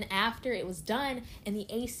 And then after it was done and the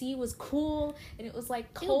AC was cool and it was,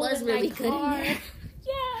 like, cold in my car,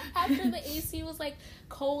 after the AC was, like,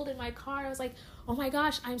 cold in my car, I was like, oh my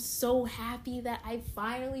gosh, I'm so happy that I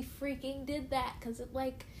finally freaking did that, because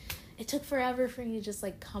it took forever for me to just,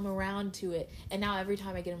 like, come around to it. And now every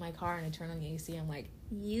time I get in my car and I turn on the AC, I'm like,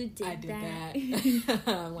 I did that.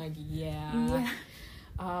 I'm like, yeah.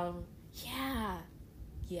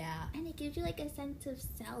 And it gives you, like, a sense of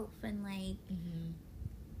self, and, like,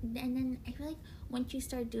 and then I feel like once you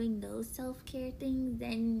start doing those self-care things,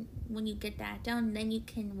 then when you get that done, then you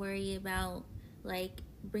can worry about, like,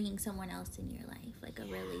 bringing someone else in your life, like a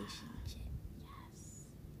relationship.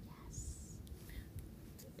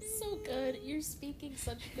 So good. You're speaking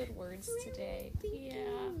such good words today. Thank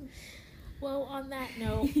you. Well, on that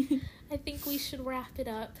note, I think we should wrap it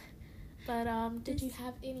up. But did you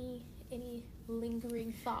have any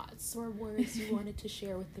lingering thoughts or words you wanted to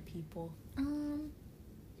share with the people?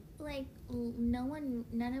 Like,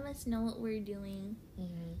 none of us know what we're doing.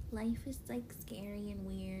 Mm-hmm. Life is, like, scary and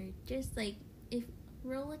weird. Just, like,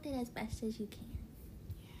 roll with it as best as you can.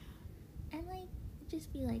 Yeah. And, like,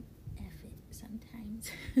 just be like, F it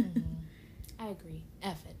sometimes. Mm-hmm. I agree.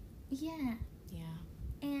 F it. Yeah. Yeah.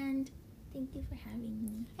 And thank you for having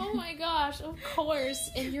me. Oh my gosh, of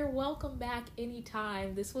course. And you're welcome back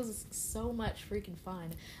anytime. This was so much freaking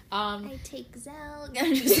fun. I take Zelle.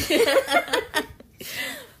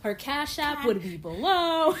 Her Cash App would be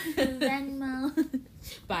below. Venmo.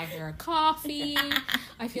 Buy her a coffee.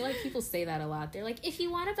 I feel like people say that a lot. They're like, if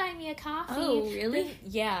you want to buy me a coffee. Oh, really?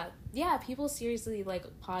 Yeah. People seriously, like,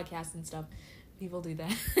 podcasts and stuff. People do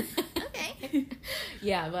that. Okay.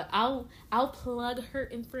 Yeah, but I'll plug her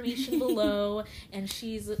information below, and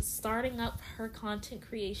she's starting up her content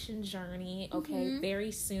creation journey, okay,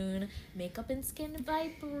 very soon. Makeup and Skin by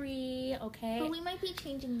Bri, okay? But we might be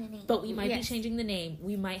changing the name. Be changing the name.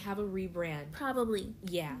 We might have a rebrand. Probably.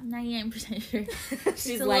 Yeah. 99% sure.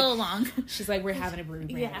 She's a little long. She's like, we're having a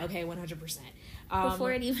rebrand. Yeah. Okay, 100%.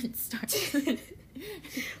 Before it even starts.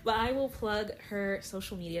 But I will plug her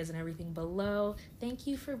social medias and everything below. Thank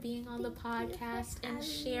you for being on the podcast and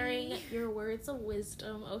sharing your words of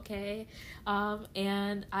wisdom, okay?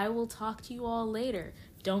 And I will talk to you all later.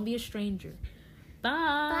 Don't be a stranger. Bye.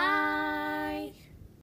 Bye.